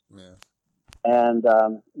government. Yeah. And,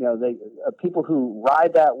 people who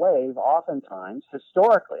ride that wave oftentimes,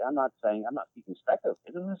 historically, I'm not speaking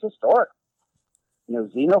speculatively, this is historic.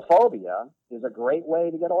 Xenophobia is a great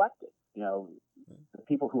way to get elected. The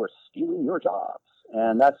people who are stealing your jobs.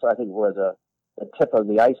 And that's, I think, where the tip of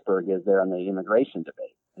the iceberg is there in the immigration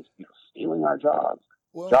debate. It's people stealing our jobs.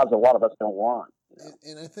 Jobs a lot of us don't want.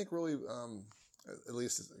 And I think really, at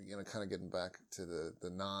least, kind of getting back to the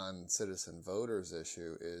non-citizen voters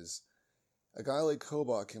issue is a guy like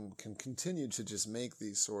Kobach can continue to just make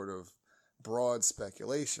these sort of broad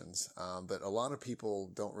speculations, but a lot of people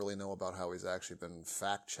don't really know about how he's actually been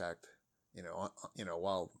fact-checked,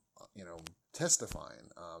 while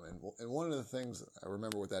testifying. And one of the things I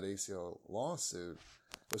remember with that ACL lawsuit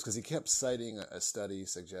was because he kept citing a study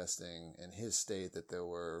suggesting in his state that there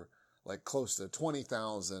were like close to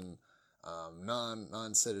 20,000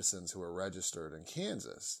 non-citizens who were registered in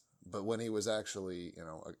Kansas. But when he was actually,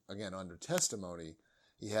 again, under testimony,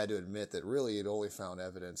 he had to admit that really he'd only found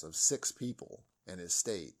evidence of 6 people in his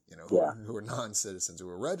state, who were non-citizens who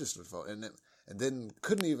were registered to vote, and then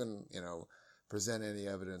couldn't even, present any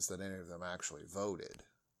evidence that any of them actually voted.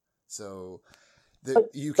 So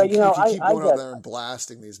you can keep going out there and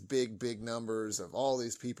blasting these big numbers of all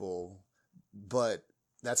these people, but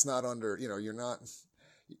that's not under, you're not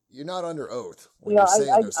under oath when you're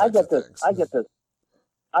saying those types of things.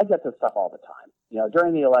 I get this stuff all the time.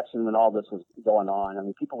 During the election when all this was going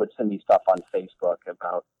on, people would send me stuff on Facebook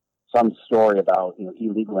about some story about,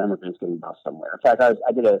 illegal immigrants getting bused somewhere. In fact,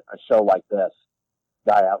 I did a show like this,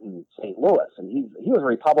 guy out in St. Louis, and he was a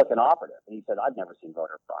Republican operative, and he said, I've never seen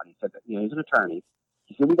voter fraud. He said, he's an attorney.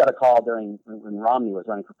 He said, we got a call when Romney was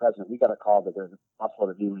running for president, we got a call that there's a busload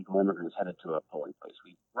of illegal immigrants headed to a polling place.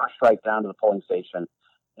 We rushed right down to the polling station,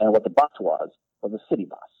 and what the bus was a city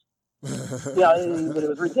bus. But it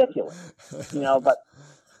was ridiculous, but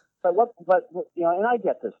and I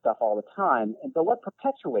get this stuff all the time, but what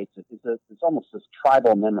perpetuates it is it's almost this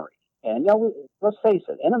tribal memory. And, let's face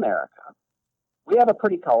it, in America, we have a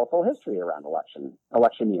pretty colorful history around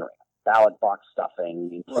electioneering, ballot box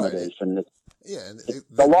stuffing, intimidation. Right. And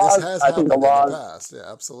the laws, this has happened in the past.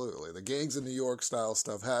 Yeah, absolutely. The gangs in New York style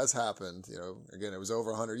stuff has happened. Again, it was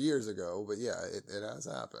over 100 years ago, but yeah, it has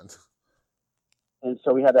happened. And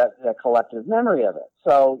so we have that collective memory of it.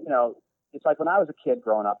 So, it's like when I was a kid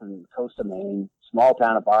growing up in the coast of Maine, small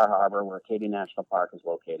town of Bar Harbor, where Acadia National Park is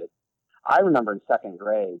located. I remember in second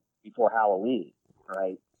grade, before Halloween,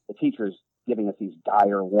 right, the teachers giving us these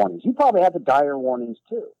dire warnings. You probably had the dire warnings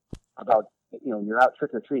too about, you're out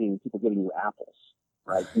trick-or-treating, people giving you apples,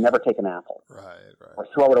 right? Never take an apple. Right. Or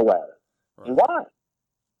throw it away. Right. And why?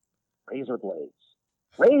 Razor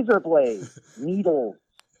blades, needles.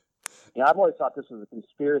 I've always thought this was a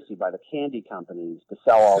conspiracy by the candy companies to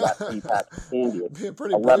sell all that pre-packed candy at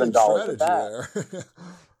 $11 a bag.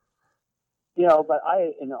 But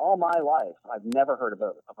in all my life, I've never heard of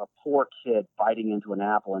a poor kid biting into an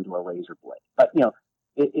apple into a razor blade. But,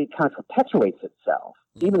 it kind of perpetuates itself,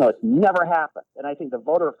 even though it's never happened. And I think the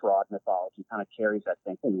voter fraud mythology kind of carries that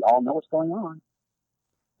thing. We all know what's going on.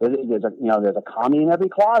 There's a commie in every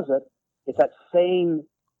closet. It's that same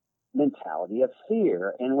mentality of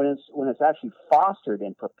fear, and when it's actually fostered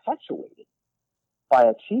and perpetuated by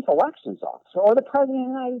a chief elections officer or the president of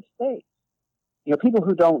the United States, people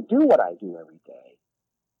who don't do what I do every day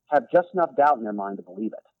have just enough doubt in their mind to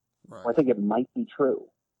believe it. Right. Or I think it might be true,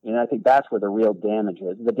 and I think that's where the real damage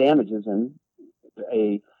is. The damage is in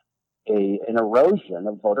an erosion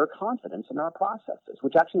of voter confidence in our processes,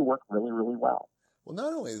 which actually work really, really well. Well,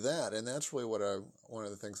 not only that, and that's really one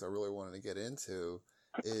of the things I really wanted to get into,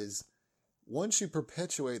 is once you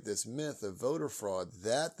perpetuate this myth of voter fraud,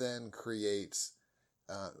 that then creates,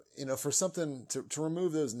 for something to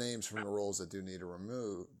remove those names from the rolls that do need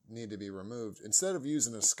to be removed. Instead of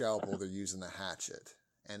using a scalpel, they're using a hatchet,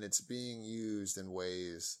 and it's being used in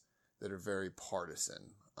ways that are very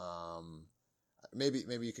partisan. Maybe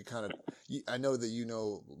you could kind of. I know that you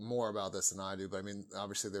know more about this than I do, but I mean,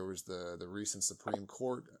 obviously there was the recent Supreme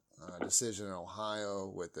Court decision in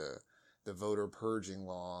Ohio with the voter purging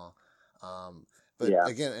law. But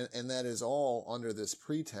again, and that is all under this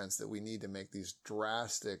pretense that we need to make these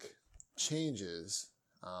drastic changes.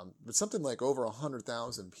 But something like over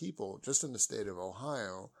 100,000 people just in the state of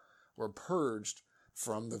Ohio were purged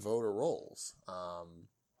from the voter rolls.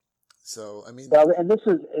 So, I mean, well, and this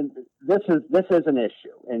is an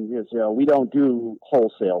issue, and we don't do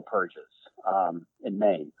wholesale purges in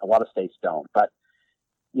Maine. A lot of states don't, but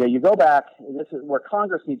you go back, and this is where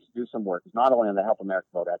Congress needs to do some work, not only on the Help America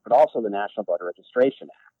Vote Act, but also the National Voter Registration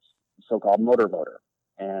Act, the so-called motor voter.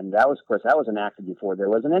 And that was enacted before there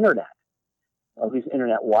was an internet, or at least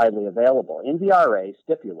internet widely available. NVRA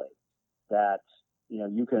stipulates that,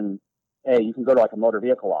 you can go to like a motor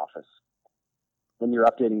vehicle office when you're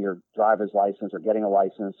updating your driver's license or getting a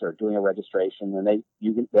license or doing a registration, and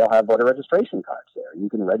they'll have voter registration cards there. You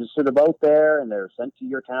can register to vote there, and they're sent to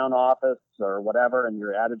your town office or whatever, and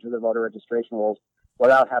you're added to the voter registration rolls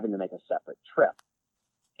without having to make a separate trip.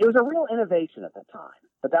 It was a real innovation at the time,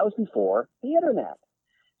 but that was before the internet.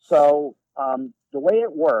 So the way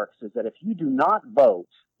it works is that if you do not vote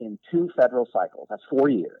in 2 federal cycles, that's 4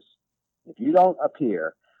 years, if you don't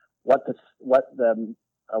appear, what the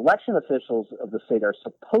election officials of the state are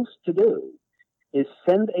supposed to do is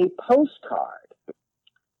send a postcard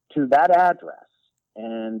to that address.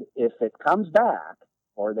 And if it comes back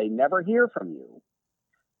or they never hear from you,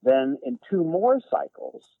 then in 2 more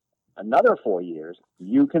cycles, another 4 years,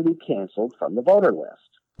 you can be canceled from the voter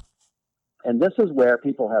list. And this is where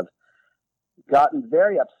people have gotten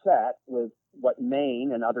very upset with what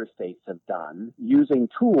Maine and other states have done, using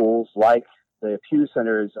tools like the Pew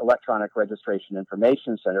Center's Electronic Registration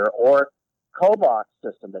Information Center, or Kobach's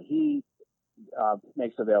system that he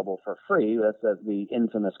makes available for free. That's the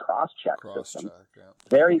infamous cross-check system. Yeah.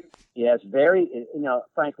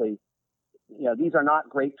 Frankly, these are not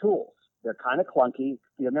great tools. They're kind of clunky.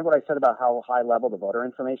 You remember what I said about how high level the voter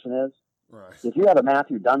information is? Right. If you have a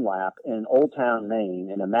Matthew Dunlap in Old Town,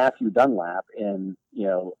 Maine, and a Matthew Dunlap in,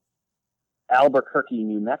 Albuquerque,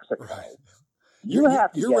 New Mexico, right. you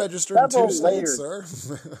have to you're get registered in 2 states, layers.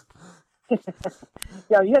 sir.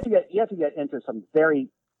 Yeah, you have to get into some very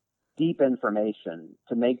deep information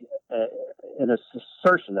to make an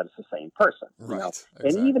assertion that it's the same person. Right. Exactly.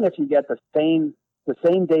 And even if you get the same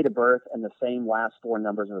date of birth and the same last four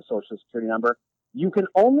numbers of a social security number, you can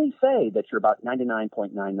only say that you're about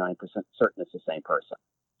 99.99% certain it's the same person.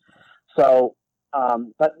 So,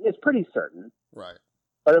 but it's pretty certain. Right.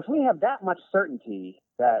 But if we have that much certainty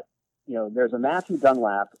that, there's a Matthew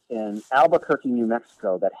Dunlap in Albuquerque, New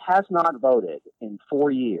Mexico that has not voted in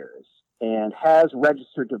 4 years and has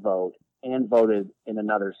registered to vote and voted in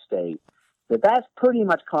another state, that's pretty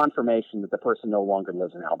much confirmation that the person no longer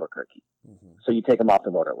lives in Albuquerque. Mm-hmm. So you take them off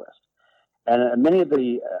the voter list. And many of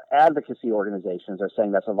the advocacy organizations are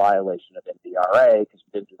saying that's a violation of NVRA because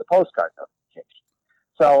we didn't do the postcard notification.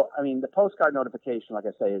 So, the postcard notification, like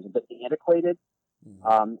I say, is a bit antiquated.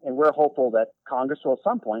 Mm-hmm. And we're hopeful that Congress will at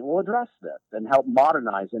some point will address this and help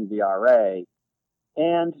modernize NVRA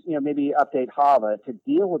and, maybe update HAVA to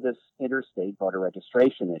deal with this interstate voter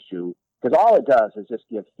registration issue. Because all it does is just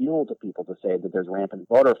give fuel to people to say that there's rampant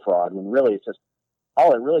voter fraud when really it's just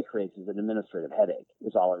all it really creates is an administrative headache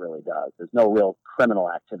is all it really does. There's no real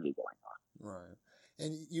criminal activity going on. Right.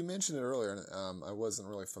 And you mentioned it earlier, and I wasn't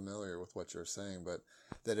really familiar with what you're saying, but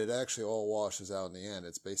that it actually all washes out in the end.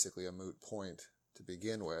 It's basically a moot point to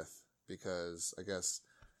begin with, because I guess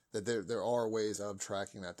that there are ways of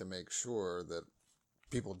tracking that to make sure that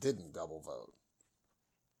people didn't double vote.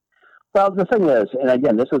 Well, the thing is, and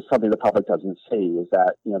again, this is something the public doesn't see, is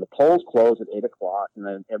that, the polls close at 8 o'clock and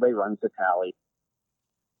then everybody runs the tally.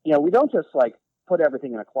 We don't just put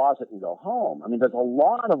everything in a closet and go home. There's a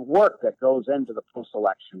lot of work that goes into the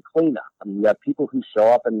post-election cleanup. You have people who show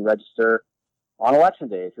up and register on Election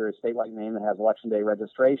Day. If you're a state like Maine that has Election Day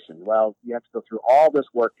registration, well, you have to go through all this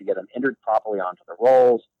work to get them entered properly onto the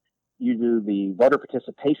rolls. You do the voter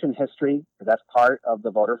participation history, because that's part of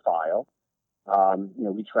the voter file.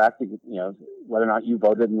 We track whether or not you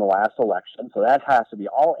voted in the last election. So that has to be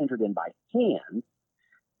all entered in by hand,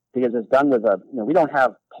 because it's done with we don't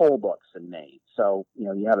have poll books in Maine. So,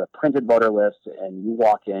 you have a printed voter list and you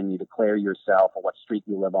walk in, you declare yourself or what street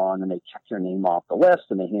you live on, and they check your name off the list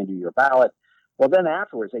and they hand you your ballot. Well, then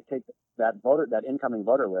afterwards, they take that incoming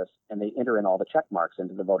voter list and they enter in all the check marks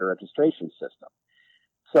into the voter registration system.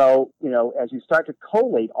 So, as you start to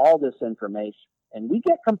collate all this information, and we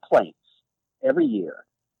get complaints every year,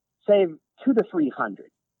 say 200 to 300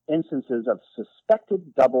 instances of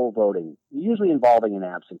suspected double voting, usually involving an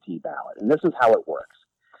absentee ballot. And this is how it works.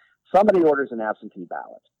 Somebody orders an absentee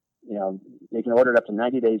ballot. They can order it up to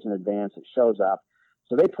 90 days in advance. It shows up.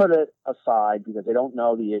 So they put it aside because they don't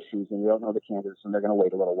know the issues and they don't know the candidates, and they're going to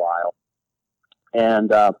wait a little while. And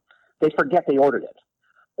they forget they ordered it.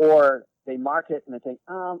 Or they mark it and they think,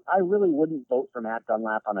 I really wouldn't vote for Matt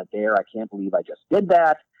Dunlap on a dare. I can't believe I just did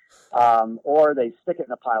that. Or they stick it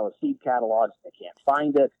in a pile of seed catalogs. They can't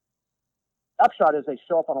find it. Upshot is they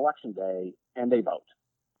show up on Election Day and they vote.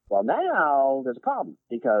 Well, now there's a problem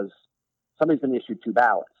because somebody's been issued two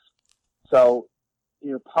ballots. So,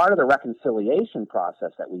 part of the reconciliation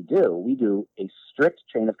process that we do a strict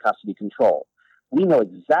chain of custody control. We know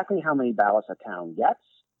exactly how many ballots a town gets.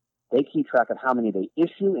 They keep track of how many they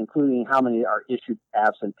issue, including how many are issued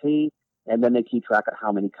absentee, and then they keep track of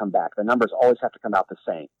how many come back. The numbers always have to come out the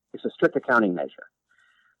same. It's a strict accounting measure.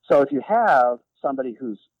 So if you have somebody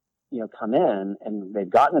who's, come in and they've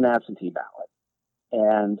gotten an absentee ballot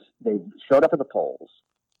and they've showed up at the polls,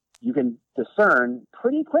 you can discern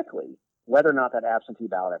pretty quickly whether or not that absentee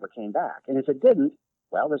ballot ever came back. And if it didn't,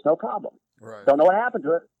 well, there's no problem. Right. Don't know what happened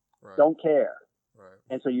to it. Right. Don't care. Right.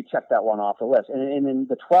 And so you check that one off the list. And in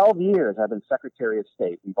the 12 years I've been Secretary of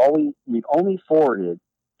State, we've only forwarded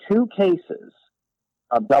 2 cases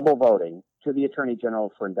of double voting to the Attorney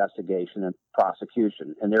General for investigation and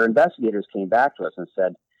prosecution. And their investigators came back to us and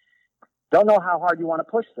said, don't know how hard you want to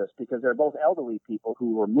push this, because they're both elderly people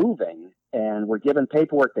who were moving and were given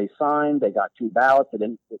paperwork. They signed, they got 2 ballots, they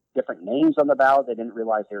didn't put different names on the ballot. They didn't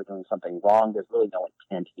realize they were doing something wrong. There's really no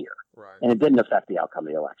intent here. Right. And it didn't affect the outcome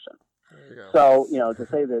of the election. There you go. So, to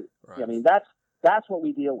say that, Right. that's what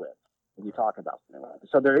we deal with when you talk about something like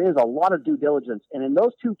this. So there is a lot of due diligence. And in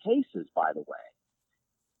those 2 cases, by the way,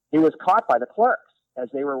 it was caught by the clerks as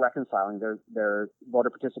they were reconciling their voter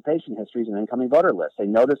participation histories and incoming voter lists. They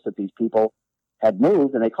noticed that these people had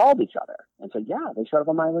moved and they called each other and said, yeah, they showed up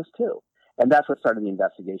on my list too. And that's what started the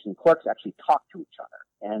investigation. Clerks actually talk to each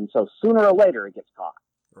other. And so sooner or later it gets caught.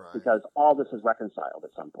 Right. Because all this is reconciled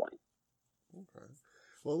at some point. Okay.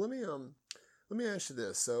 Well, let me ask you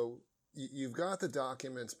this. So you've got the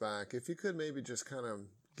documents back. If you could maybe just kind of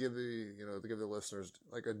give the listeners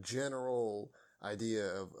like a general idea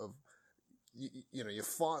of you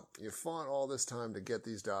fought all this time to get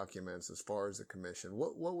these documents as far as the commission.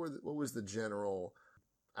 What was the general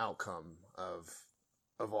outcome of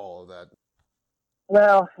all of that?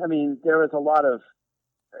 Well, I mean, there was a lot of,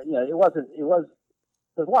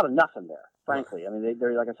 there's a lot of nothing there, frankly. I mean,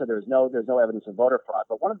 like I said, there's no evidence of voter fraud.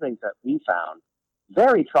 But one of the things that we found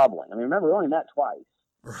very troubling. I mean, remember, we only met twice.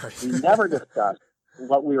 Right. We never discussed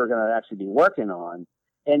what we were going to actually be working on,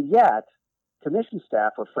 and yet commission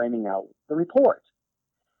staff were framing out the report.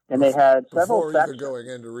 And they had several Before sections. even going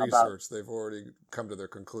into research, they've already come to their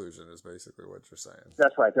conclusion, is basically what you're saying.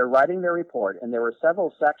 That's right. They're writing their report, and there were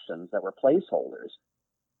several sections that were placeholders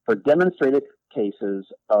for demonstrated cases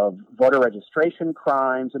of voter registration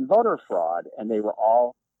crimes and voter fraud, and they were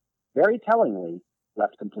all very tellingly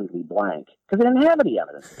left completely blank because they didn't have any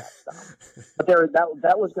evidence of that stuff. But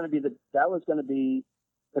that was going to be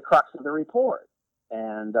the crux of the report.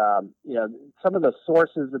 And some of the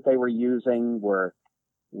sources that they were using were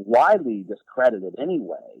widely discredited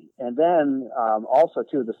anyway. And then also,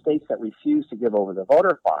 too, the states that refused to give over the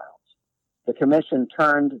voter files, the commission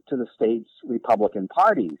turned to the states' Republican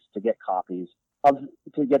parties to get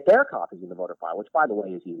their copies of the voter file, which, by the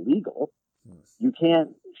way, is illegal. You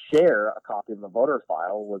can't share a copy of the voter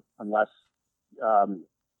file unless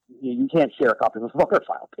you can't share a copy of the voter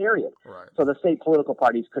file, period. Right. So the state political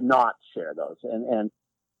parties could not share those. And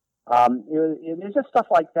it was just stuff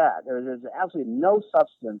like that. There's absolutely no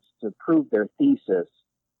substance to prove their thesis.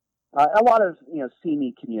 A lot of,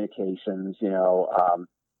 seamy communications, a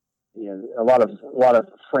lot of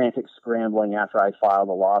frantic scrambling after I filed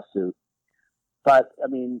a lawsuit. But, I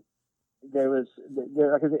mean,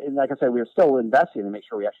 like I said, we were still investigating to make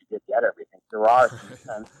sure we actually did get everything. There are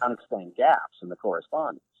some unexplained gaps in the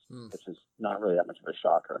correspondence, which is not really that much of a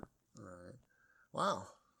shocker. Right. Wow.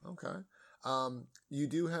 Okay. You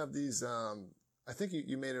do have these. I think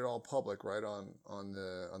you made it all public, right, on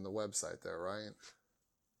the website there, right?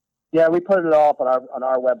 Yeah, we put it all up on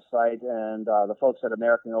our website, and the folks at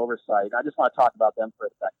American Oversight. I just want to talk about them for a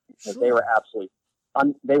second because they were absolutely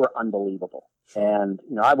they were unbelievable. And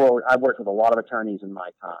I've worked with a lot of attorneys in my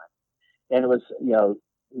time, and it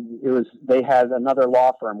was they had another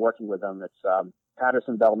law firm working with them. It's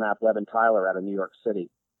Patterson, Belknap, Levin, Tyler out of New York City.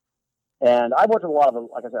 And I've worked with a lot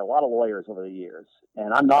of lawyers over the years,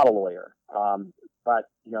 and I'm not a lawyer. But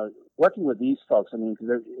working with these folks, I mean,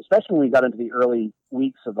 especially when we got into the early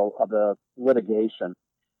weeks of the litigation,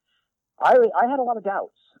 I had a lot of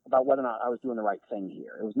doubts about whether or not I was doing the right thing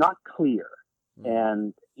here. It was not clear,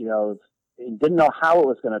 and didn't know how it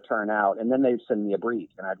was going to turn out. And then they'd send me a brief,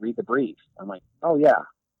 and I'd read the brief. I'm like, oh yeah,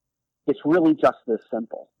 it's really just this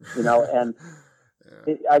simple, and.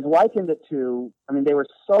 Yeah. I've likened it to, I mean, they were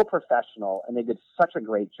so professional and they did such a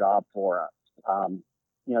great job for us.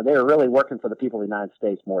 They were really working for the people of the United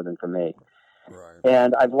States more than for me. Right.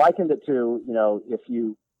 And I've likened it to, if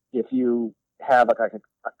you have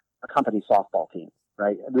a company softball team,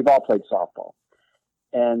 right? We've all played softball.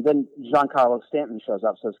 And then Giancarlo Stanton shows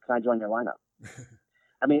up and says, "Can I join your lineup?"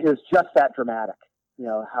 I mean, it was just that dramatic,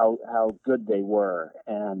 how good they were.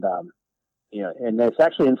 And, and it's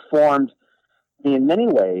actually informed in many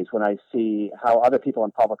ways, when I see how other people in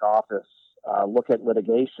public office look at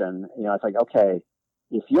litigation, it's like, okay,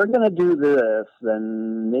 if you're going to do this,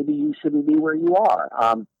 then maybe you shouldn't be where you are.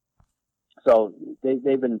 So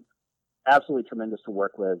they've been absolutely tremendous to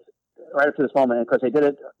work with right up to this moment. And of course, they did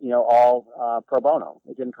it, all pro bono.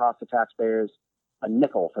 It didn't cost the taxpayers a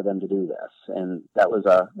nickel for them to do this, and that was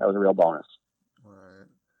a real bonus. Right.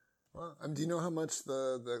 Well, do you know how much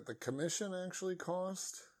the commission actually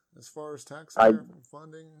cost? As far as taxpayer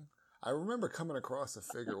funding, I remember coming across a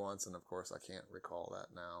figure once, and of course I can't recall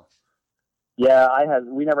that now. Yeah,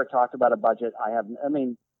 we never talked about a budget. I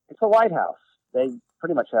mean, it's the White House. They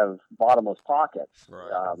pretty much have bottomless pockets.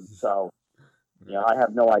 Right. I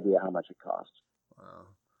have no idea how much it costs. Wow.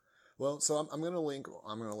 Well, so I'm going to link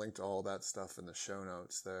to all that stuff in the show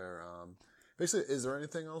notes there. Basically, is there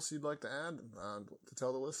anything else you'd like to add to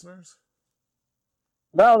tell the listeners?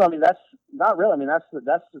 No, I mean, that's not really. I mean, that's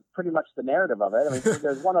pretty much the narrative of it. I mean,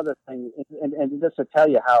 there's one other thing, and just to tell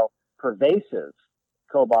you how pervasive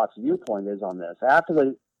Kobach's viewpoint is on this.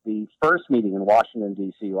 After the first meeting in Washington,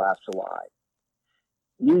 D.C. last July,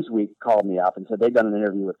 Newsweek called me up and said they'd done an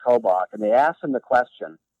interview with Kobach, and they asked him the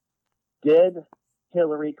question, did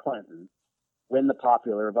Hillary Clinton win the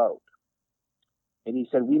popular vote? And he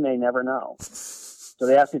said, we may never know. So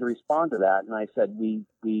they asked me to respond to that, and I said, we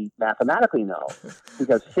mathematically know,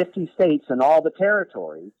 because 50 states and all the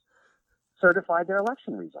territories certified their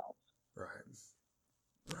election results. Right.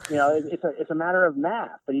 It's a matter of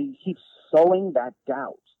math, but he keeps sowing that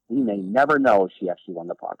doubt. We may never know if she actually won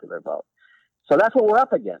the popular vote. So that's what we're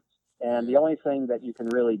up against. And the only thing that you can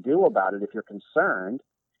really do about it if you're concerned,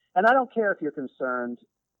 and I don't care if you're concerned,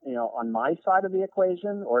 on my side of the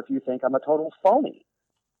equation, or if you think I'm a total phony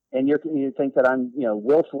and you think that I'm,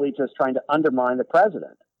 willfully just trying to undermine the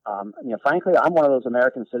president. Frankly, I'm one of those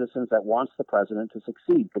American citizens that wants the president to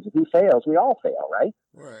succeed, because if he fails, we all fail, right?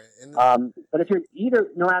 Right. But if you're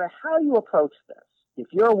no matter how you approach this, if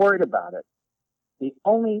you're worried about it, the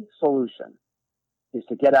only solution is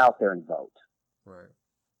to get out there and vote. Right.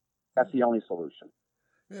 That's the only solution.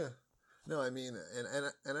 Yeah. No, I mean,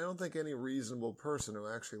 and I don't think any reasonable person who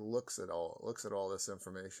actually looks at all this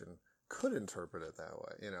information could interpret it that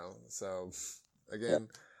way, So, again,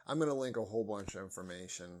 I'm going to link a whole bunch of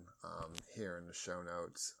information here in the show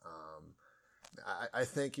notes. I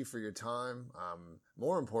thank you for your time.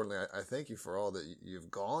 More importantly, I thank you for all that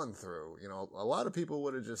you've gone through. A lot of people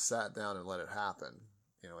would have just sat down and let it happen,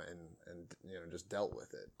 and just dealt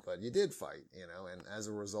with it. But you did fight, and as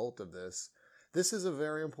a result of this is a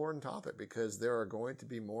very important topic, because there are going to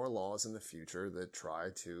be more laws in the future that try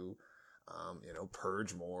to,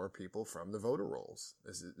 purge more people from the voter rolls.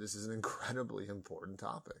 This is an incredibly important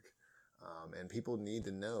topic. And people need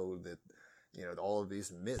to know that, all of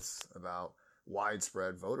these myths about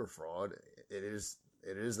widespread voter fraud, it is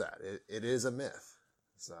a myth.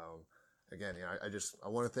 So again, I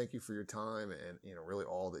want to thank you for your time and, really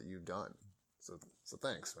all that you've done. So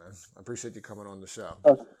thanks, man. I appreciate you coming on the show.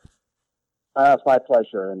 It's my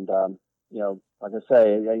pleasure. And, like I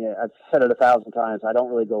say, I've said it 1,000 times, I don't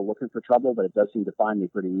really go looking for trouble, but it does seem to find me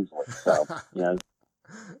pretty easily. So,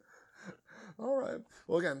 All right.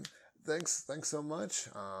 Well, again, thanks so much.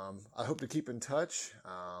 I hope to keep in touch.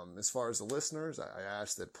 As far as the listeners, I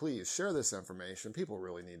ask that please share this information. People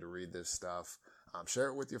really need to read this stuff. Share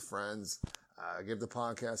it with your friends. Give the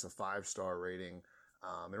podcast a 5-star rating.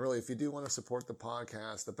 And really, if you do want to support the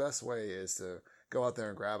podcast, the best way is to go out there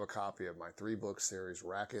and grab a copy of my 3-book series,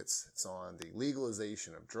 Rackets. It's on the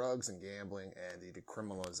legalization of drugs and gambling and the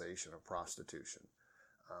decriminalization of prostitution.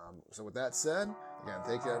 So with that said, again,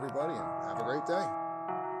 thank you, everybody, and have a great day.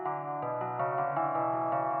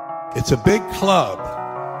 It's a big club,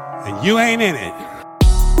 and you ain't in it.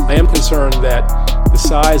 I am concerned that the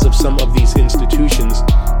size of some of these institutions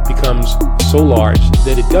becomes so large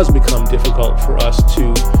that it does become difficult for us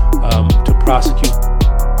to prosecute.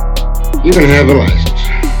 You can have a license.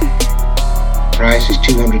 Price is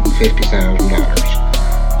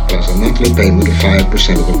 $250,000, plus a monthly payment of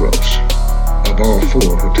 5% of the gross, of all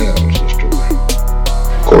 4 hotels in the store.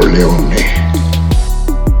 Corleone.